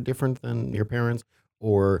positions that were different than your parents,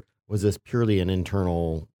 or was this purely an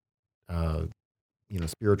internal,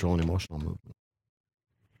 spiritual and emotional movement?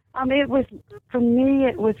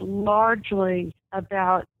 It was largely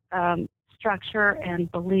about structure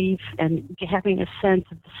and belief and having a sense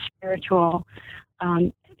of the spiritual,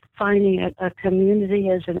 finding a community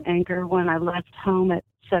as an anchor when I left home at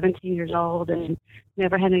 17 years old and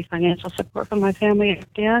never had any financial support from my family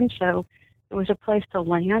again. So it was a place to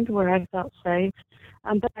land where I felt safe.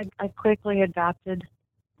 But I quickly adopted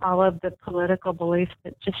all of the political beliefs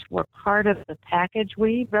that just were part of the package.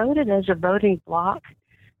 We voted as a voting bloc,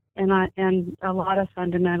 and a lot of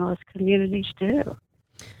fundamentalist communities do.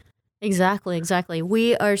 Exactly.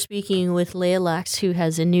 We are speaking with Leah Lax, who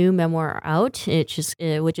has a new memoir out, which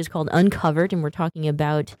is called Uncovered, and we're talking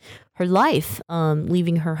about her life,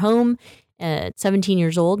 leaving her home at 17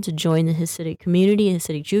 years old to join the Hasidic community,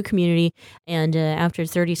 Hasidic Jew community, and after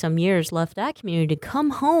 30-some years left that community to come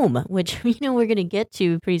home, which we're going to get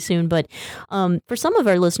to pretty soon. But for some of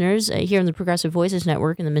our listeners here on the Progressive Voices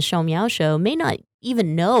Network and the Michelle Meow Show may not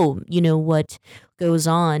even know, what goes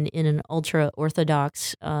on in an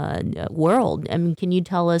ultra-Orthodox world. I mean, can you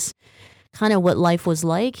tell us kind of what life was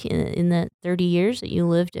like in that 30 years that you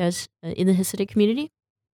lived as in the Hasidic community?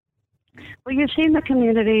 Well, you've seen the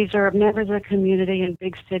communities or members of the community in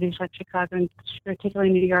big cities like Chicago and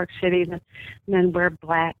particularly New York City. The men wear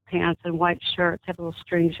black pants and white shirts, have little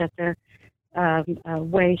strings at their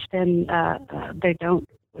waist, and they don't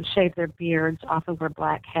shave their beards, often wear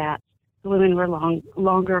black hats. The women wear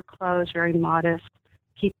longer clothes, very modest,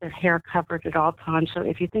 keep their hair covered at all times. So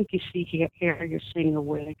if you think you see hair, you're seeing a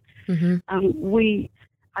wig. Mm-hmm.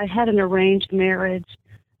 I had an arranged marriage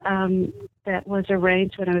that was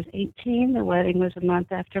arranged when I was 18. The wedding was a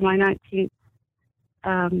month after my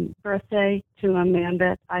 19th birthday to a man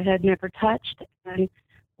that I had never touched, and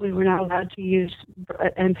we were not allowed to use,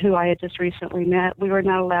 and who I had just recently met, we were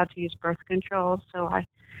not allowed to use birth control. So I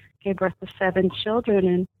gave birth to 7 children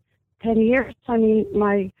in 10 years. I mean,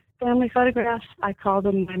 my family photographs, I call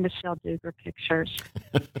them my Michelle Dugar pictures.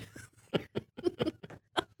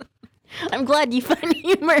 I'm glad you find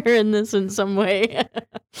humor in this in some way.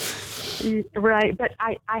 Right, but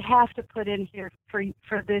I have to put in here for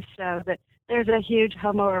this show that there's a huge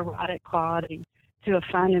homoerotic quality to a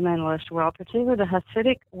fundamentalist world, particularly the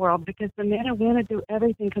Hasidic world, because the men and women do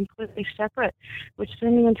everything completely separate, which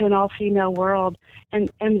sends me into an all-female world.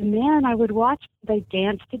 And the men, I would watch, they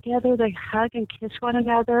dance together, they hug and kiss one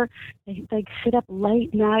another, they sit up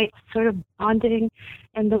late nights, sort of bonding,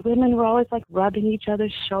 and the women were always like rubbing each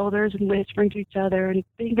other's shoulders and whispering to each other and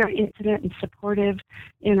being very intimate and supportive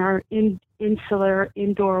in our insular,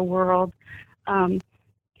 indoor world.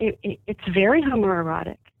 It's very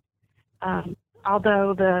homoerotic.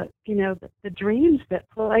 Although the dreams that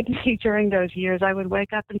plagued me during those years, I would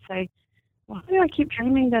wake up and say, why do I keep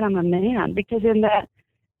dreaming that I'm a man? Because in that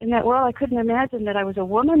world, I couldn't imagine that I was a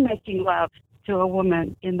woman making love to a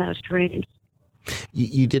woman in those dreams.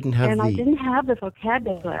 You didn't have I didn't have the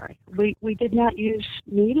vocabulary. We did not use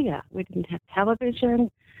media. We didn't have television.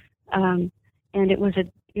 And it was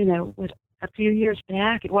a few years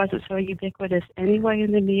back, it wasn't so ubiquitous anyway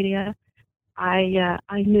in the media.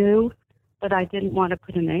 I knew, but I didn't want to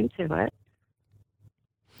put a name to it.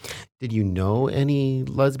 Did you know any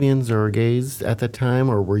lesbians or gays at the time,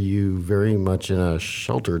 or were you very much in a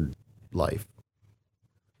sheltered life?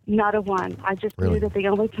 Not a one. I just Really? knew that the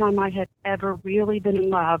only time I had ever really been in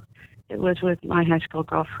love, it was with my high school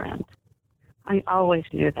girlfriend. I always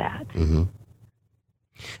knew that. Mm-hmm.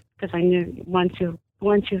 Because I knew once you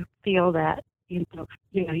feel that, you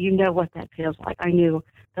know what that feels like. I knew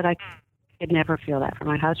that I could never feel that for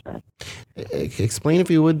my husband. Explain, if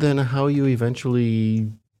you would, then how you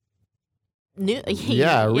eventually You're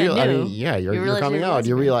you're coming out.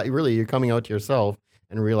 You're coming out to yourself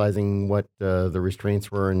and realizing what the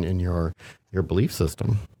restraints were in your belief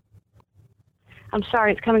system. I'm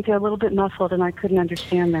sorry, it's coming through a little bit muffled, and I couldn't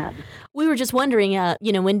understand that. We were just wondering,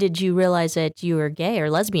 when did you realize that you were gay or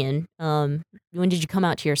lesbian? When did you come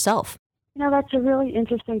out to yourself? That's a really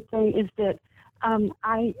interesting thing. Is that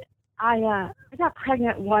I got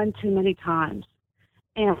pregnant one too many times,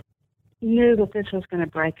 and knew that this was going to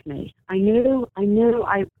break me. I knew.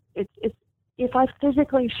 If I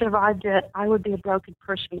physically survived it, I would be a broken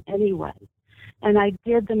person anyway. And I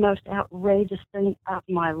did the most outrageous thing of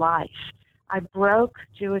my life. I broke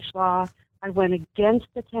Jewish law. I went against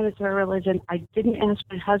the tenets of our religion. I didn't ask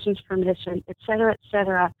my husband's permission, et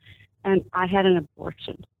cetera, and I had an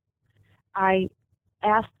abortion. I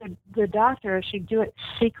asked the doctor if she'd do it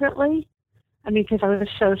secretly. Because I was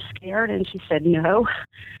so scared, and she said no.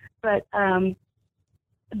 But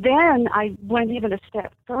then I went even a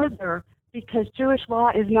step further, because Jewish law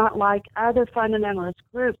is not like other fundamentalist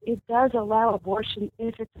groups. It does allow abortion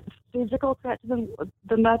if it's a physical threat to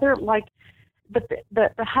the mother. Like, but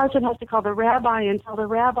the husband has to call the rabbi and tell the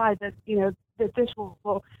rabbi that that this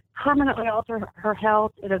will permanently alter her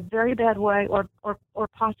health in a very bad way, or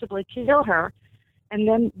possibly kill her, and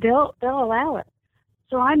then they'll allow it.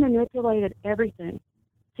 So I manipulated everything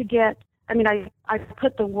to get. I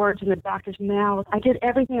put the words in the doctor's mouth. I did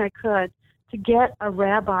everything I could to get a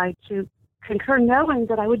rabbi to concur, knowing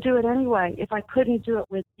that I would do it anyway if I couldn't do it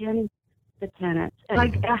within the tenets. And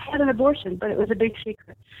I had an abortion, but it was a big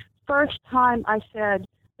secret. First time I said,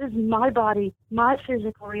 this is my body, my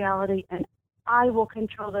physical reality, and I will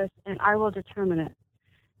control this, and I will determine it.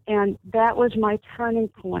 And that was my turning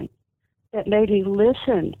point that made me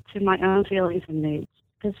listen to my own feelings and needs.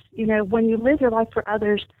 Because, when you live your life for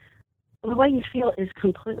others, the way you feel is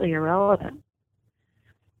completely irrelevant.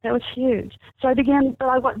 That was huge. So I began,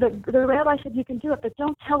 the rabbi said, you can do it, but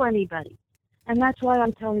don't tell anybody. And that's why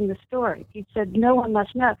I'm telling the story. He said, no one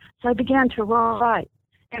must know. So I began to write.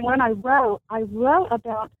 And when I wrote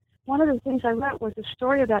about, one of the things I wrote was a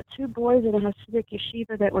story about 2 boys in a Hasidic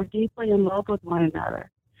yeshiva that were deeply in love with one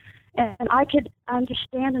another. And I could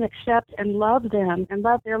understand and accept and love them and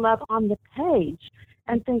love their love on the page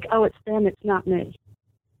and think, oh, it's them, it's not me.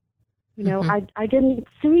 You know, I didn't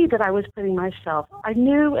see that I was putting myself. I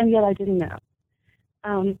knew, and yet I didn't know.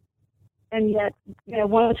 And yet, you know,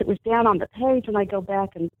 once it was down on the page, and I go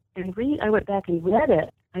back and read, I went back and read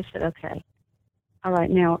it. I said, okay, all right,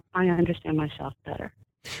 now I understand myself better.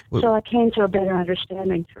 Well, so I came to a better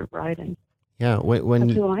understanding through writing. Yeah, when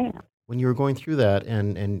who I am. When you were going through that,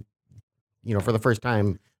 and you know, for the first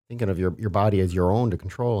time, thinking of your body as your own to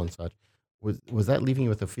control and such, was that leaving you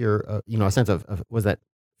with a fear? You know, a sense of was that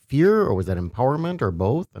fear or was that empowerment or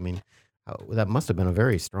both? I mean, that must have been a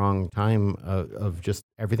very strong time of just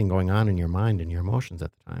everything going on in your mind and your emotions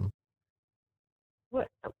at the time.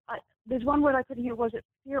 There's one word I couldn't hear. Was it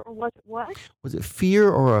fear or was it what? Was it fear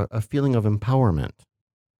or a feeling of empowerment?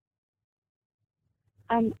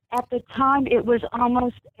 At the time, it was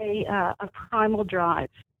almost a primal drive.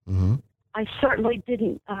 Mm-hmm. I certainly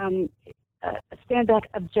didn't stand back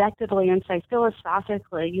objectively and say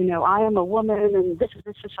philosophically, you know, I am a woman and this is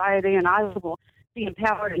the society and I will be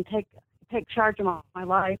empowered and take charge of my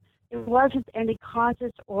life. It wasn't any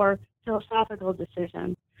conscious or philosophical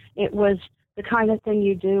decision. It was the kind of thing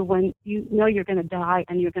you do when you know you're going to die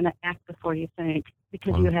and you're going to act before you think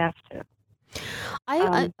because you have to.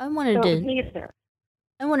 I wanted so to. It was neither.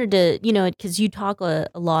 I wanted to, you know, because you talk a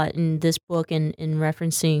lot in this book in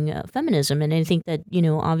referencing feminism, and I think that, you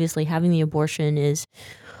know, obviously having the abortion is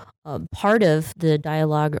part of the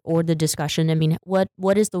dialogue or the discussion. I mean,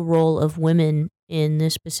 what is the role of women in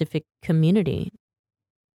this specific community?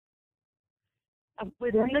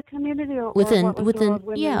 Within the community, or within what was the role of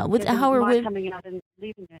women yeah, with in how are not women coming out and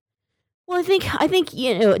leaving it? Well, I think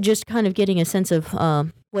you know, just kind of getting a sense of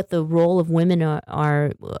what the role of women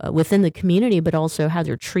are within the community, but also how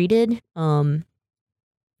they're treated, and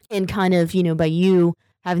kind of, you know, by you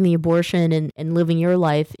having the abortion and living your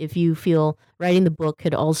life, if you feel writing the book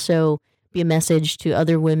could also be a message to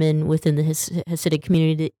other women within the Hasidic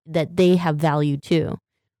community that they have value too.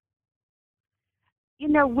 You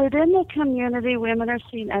know, within the community, women are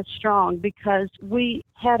seen as strong because we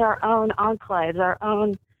had our own enclaves, our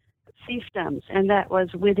own fiefdoms, and that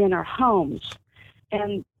was within our homes.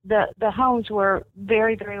 And the homes were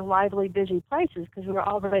very, very lively, busy places because we were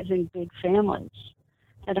all raising big families.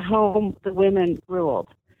 At home, the women ruled,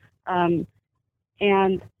 and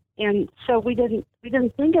so we didn't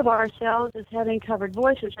think of ourselves as having covered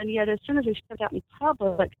voices. And yet, as soon as we stepped out in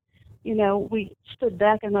public, you know, we stood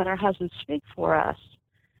back and let our husbands speak for us.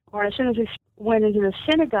 Or as soon as we went into the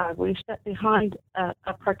synagogue, we stepped behind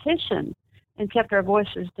a partition and kept our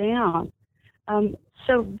voices down.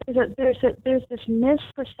 So there's this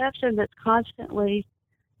misperception that's constantly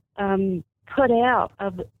put out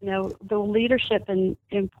of, you know, the leadership and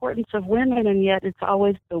importance of women, and yet it's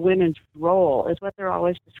always the women's role is what they're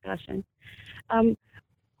always discussing.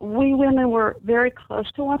 We women were very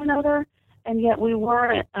close to one another, and yet we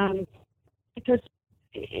weren't, because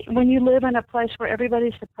when you live in a place where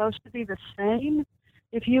everybody's supposed to be the same,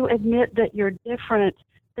 if you admit that you're different,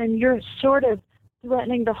 then you're sort of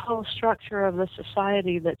threatening the whole structure of the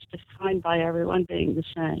society that's defined by everyone being the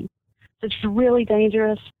same. So it's really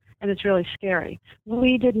dangerous and it's really scary.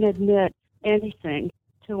 We didn't admit anything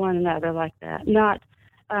to one another like that, not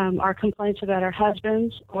our complaints about our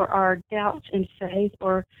husbands or our doubts in faith,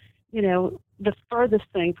 or, you know, the furthest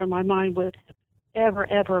thing from my mind would have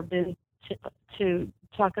ever been to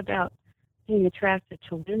talk about being attracted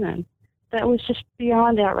to women. That was just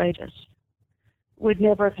beyond outrageous. Would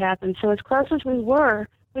never have happened. So as close as we were,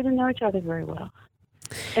 we didn't know each other very well.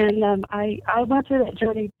 And I went through that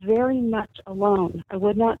journey very much alone. I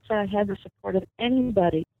would not say I had the support of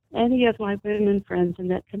anybody, any of my women friends in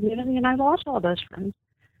that community, and I lost all those friends.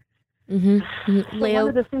 Mm-hmm. So one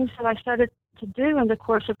of the things that I started to do in the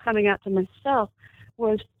course of coming out to myself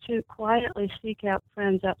was to quietly seek out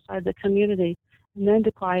friends outside the community, and then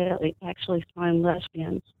to quietly actually find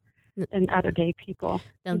lesbians and other gay people.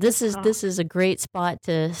 Now this is a great spot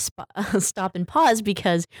to stop and pause,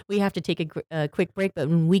 because we have to take a quick break. But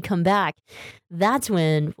when we come back, that's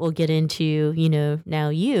when we'll get into, you know, now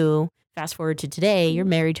you fast forward to today, you're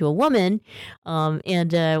married to a woman,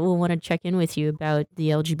 and we'll want to check in with you about the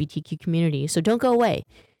LGBTQ community. So don't go away.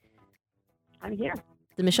 I'm here.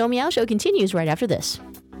 The Michelle Meow Show continues right after this.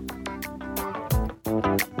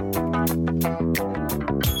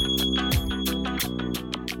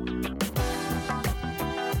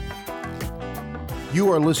 You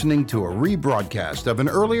are listening to a rebroadcast of an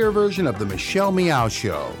earlier version of The Michelle Meow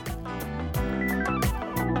Show.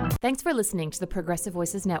 Thanks for listening to the Progressive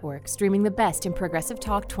Voices Network, streaming the best in progressive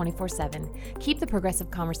talk 24/7. Keep the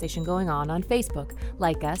progressive conversation going on Facebook.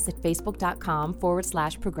 Like us at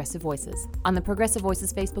facebook.com/Progressive Voices. On the Progressive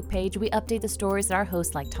Voices Facebook page, we update the stories that our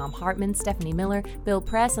hosts like Tom Hartman, Stephanie Miller, Bill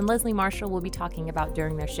Press, and Leslie Marshall will be talking about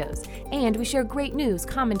during their shows. And we share great news,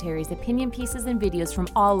 commentaries, opinion pieces, and videos from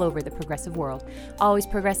all over the progressive world. Always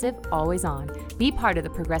progressive, always on. Be part of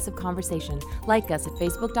the progressive conversation. Like us at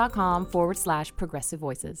facebook.com/Progressive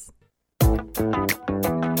Voices.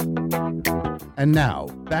 And now,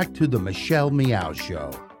 back to the Michelle Meow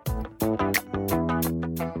Show.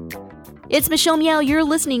 It's Michelle Meow. You're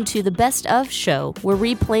listening to the Best Of Show. We're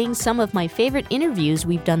replaying some of my favorite interviews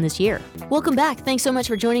we've done this year. Welcome back. Thanks so much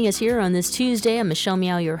for joining us here on this Tuesday. I'm Michelle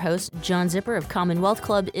Meow, your host. John Zipper of Commonwealth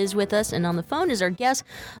Club is with us, and on the phone is our guest,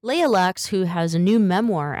 Leah Lux, who has a new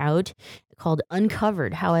memoir out called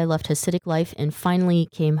Uncovered: How I Left Hasidic Life and Finally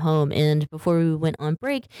Came Home. And before we went on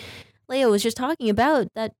break, Leah was just talking about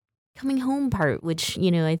that coming home part, which,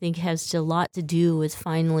 I think has a lot to do with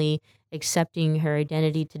finally accepting her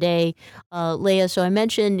identity today. Leah, so I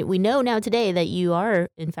mentioned, we know now today that you are,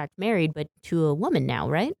 in fact, married, but to a woman now,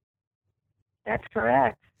 right? That's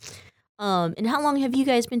correct. And how long have you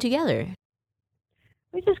guys been together?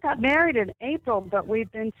 We just got married in April, but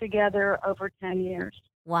we've been together over 10 years.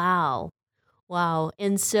 Wow.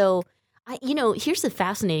 And so, here's the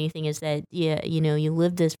fascinating thing is that, you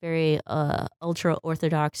lived this very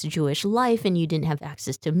ultra-Orthodox Jewish life, and you didn't have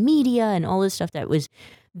access to media and all this stuff that was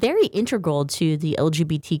very integral to the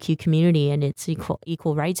LGBTQ community and its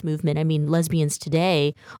equal rights movement. I mean, lesbians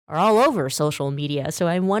today are all over social media. So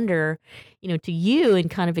I wonder, to you and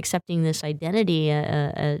kind of accepting this identity,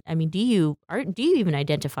 do you even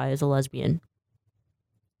identify as a lesbian?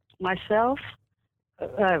 Myself?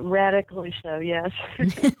 Radically so, yes.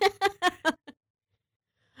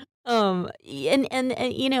 I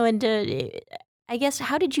guess,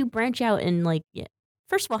 how did you branch out and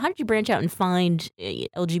first of all, how did you branch out and find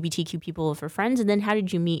LGBTQ people for friends, and then how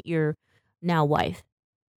did you meet your now wife?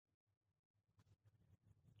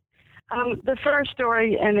 The first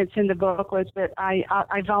story, and it's in the book, was that I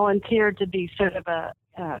volunteered to be sort of a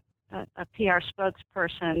PR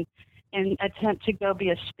spokesperson and attempt to go be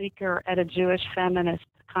a speaker at a Jewish feminist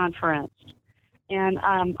conference, and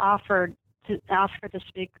offered to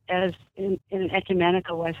speak as in an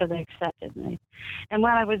ecumenical way, so they accepted me. And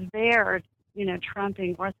when I was there,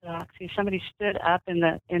 trumping orthodoxy, somebody stood up in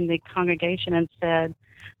the congregation and said,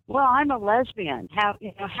 "Well, I'm a lesbian.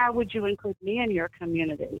 How would you include me in your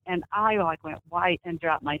community?" And I went white and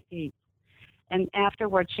dropped my teeth. And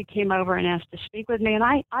afterwards, she came over and asked to speak with me, and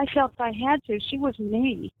I felt I had to. She was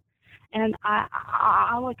me. And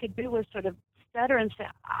all I could do was sort of stutter and say,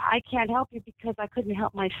 "I can't help you," because I couldn't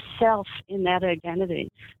help myself in that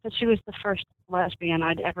identity. But she was the first lesbian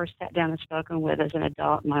I'd ever sat down and spoken with as an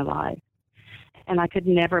adult in my life. And I could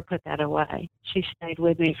never put that away. She stayed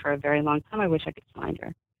with me for a very long time. I wish I could find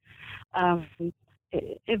her.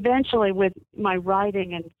 Eventually, with my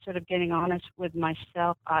writing and sort of getting honest with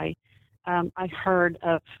myself, I heard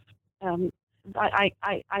of I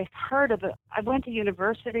went to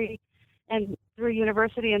university, and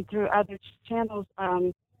through other channels,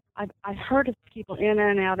 I heard of people in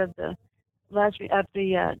and out of the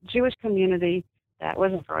Jewish community that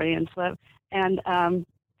wasn't Freudian slip, and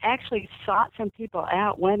actually sought some people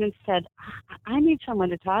out, went and said, "I need someone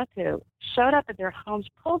to talk to." Showed up at their homes,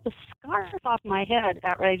 pulled the scarf off my head,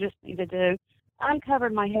 outrageous thing to do,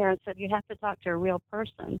 uncovered my hair and said, "You have to talk to a real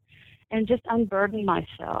person," and just unburdened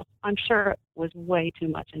myself. I'm sure it was way too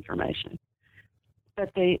much information,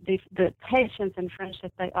 but the patience and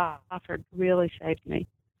friendship they offered really saved me.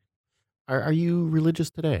 Are you religious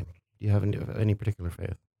today? Do you have any particular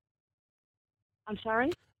faith? I'm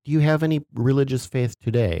sorry? Do you have any religious faith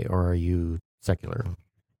today, or are you secular?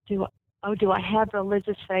 Do I have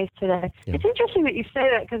religious faith today? Yeah. It's interesting that you say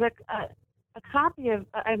that, because a copy of,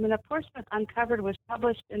 a portion of Uncovered was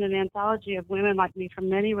published in an anthology of women like me from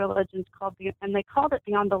many religions, and they called it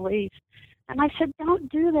Beyond Belief. And I said, don't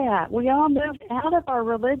do that. We all moved out of our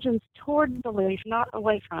religions toward belief, not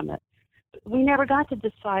away from it. We never got to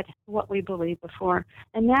decide what we believe before,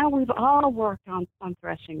 and now we've all worked on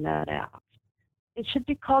threshing that out. It should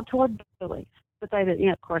be called toward belief, but they,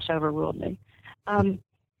 of course, overruled me. I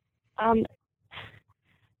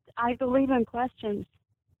believe in questions.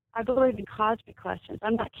 I believe in cosmic questions.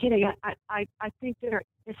 I'm not kidding. I think they're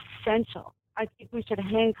essential. I think we should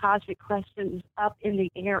hang cosmic questions up in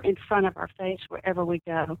the air in front of our face wherever we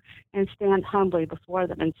go, and stand humbly before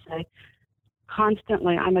them and say,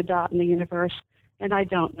 constantly, I'm a dot in the universe, and I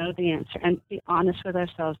don't know the answer, and be honest with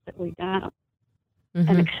ourselves that we don't,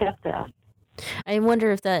 and accept that. I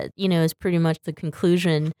wonder if that, is pretty much the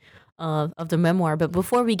conclusion of the memoir. But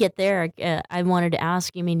before we get there, I wanted to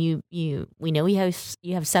ask. I mean, we know you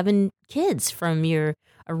have 7 kids from your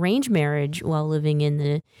arranged marriage while living in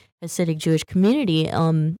the Hasidic Jewish community.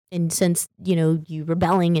 And since you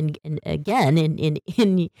rebelling and again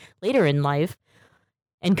in later in life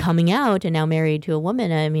and coming out and now married to a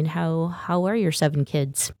woman, I mean, how are your 7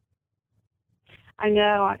 kids? I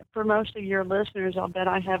know for most of your listeners, I'll bet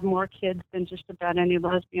I have more kids than just about any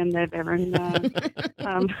lesbian they've ever known.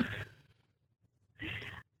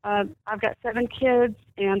 I've got 7 kids,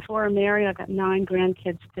 and 4 are married. I've got 9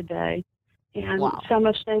 grandkids today. And Wow. some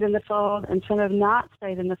have stayed in the fold, and some have not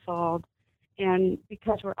stayed in the fold. And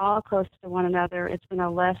because we're all close to one another, it's been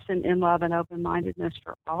a lesson in love and open-mindedness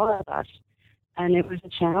for all of us. And it was a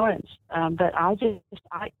challenge. But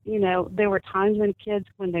there were times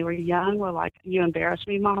when they were young, were like, "You embarrass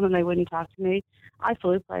me, Mom," and they wouldn't talk to me. I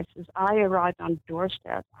flew places. I arrived on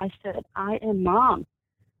doorsteps. I said, "I am Mom.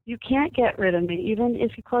 You can't get rid of me, even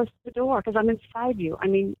if you close the door, because I'm inside you. I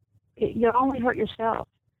mean, you'll only hurt yourself.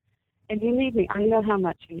 And you need me. I know how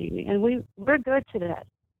much you need me." And we're good today.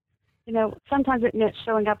 Sometimes it meant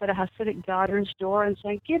showing up at a Hasidic daughter's door and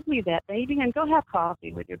saying, "Give me that baby and go have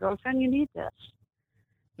coffee with your girlfriend. You need this."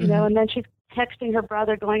 And then she's texting her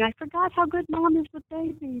brother going, "I forgot how good Mom is with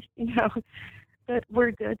babies." But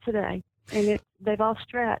we're good today. And they've all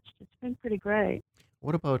stretched. It's been pretty great.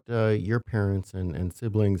 What about your parents and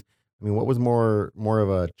siblings? I mean, what was more of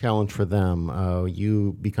a challenge for them?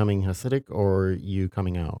 You becoming Hasidic or you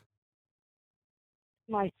coming out?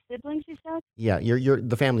 My siblings, you said? Yeah, you're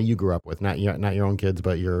the family you grew up with, not your own kids,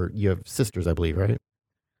 but you have sisters, I believe, right?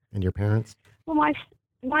 And your parents? Well, my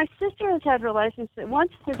sister has had relationships. One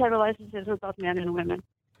sister's had relationships with both men and women,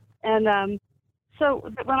 and so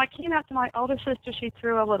when I came out to my older sister, she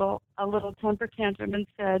threw a little temper tantrum and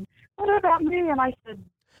said, "What about me?" And I said,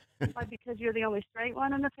 "Why, because you're the only straight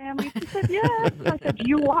one in the family?" She said, "Yes." I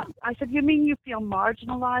said, "You mean you feel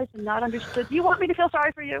marginalized and not understood? Do you want me to feel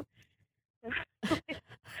sorry for you?"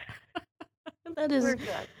 We're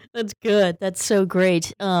good. That's good. That's so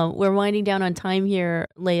great. We're winding down on time here,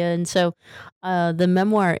 Leah, and so the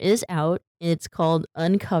memoir is out. It's called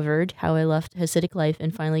Uncovered: How I Left Hasidic Life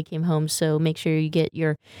and Finally Came Home. So make sure you get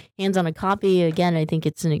your hands on a copy. Again, I think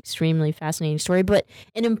it's an extremely fascinating story, but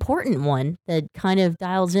an important one that kind of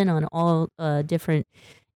dials in on all different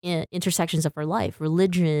intersections of our life: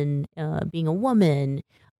 religion, being a woman,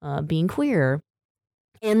 being queer.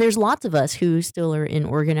 And there's lots of us who still are in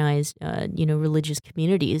organized, religious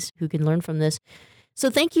communities who can learn from this.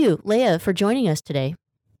 So thank you, Leah, for joining us today.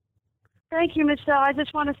 Thank you, Michelle. I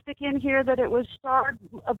just want to stick in here that it was starred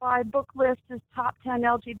by Booklist as top 10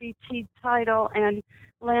 LGBT title, and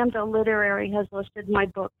Lambda Literary has listed my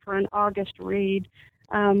book for an August read.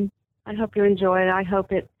 I hope you enjoy it. I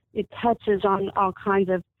hope it touches on all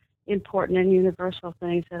kinds of important and universal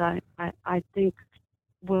things that I think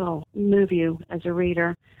will move you as a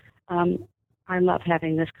reader. I love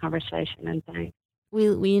having this conversation, and thanks.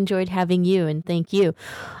 We enjoyed having you, and thank you.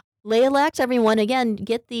 Leah Lax, everyone, again,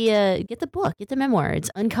 get the book, get the memoir.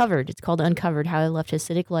 It's Uncovered. It's called Uncovered: How I Left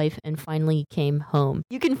Hasidic Life and Finally Came Home.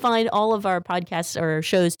 You can find all of our podcasts or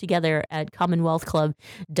shows together at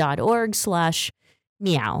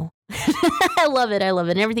commonwealthclub.org/meow. I love it.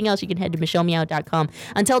 And everything else, you can head to michellemeow.com.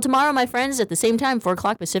 Until tomorrow, my friends, at the same time, 4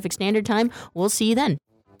 o'clock Pacific Standard Time. We'll see you then.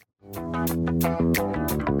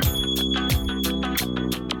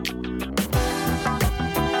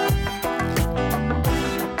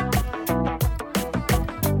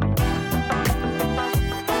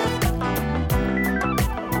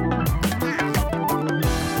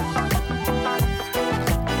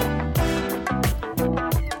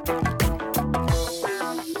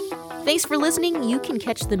 Thanks for listening. You can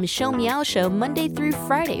catch the Michelle Meow Show Monday through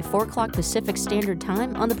Friday, 4 o'clock Pacific Standard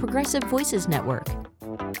Time on the Progressive Voices Network.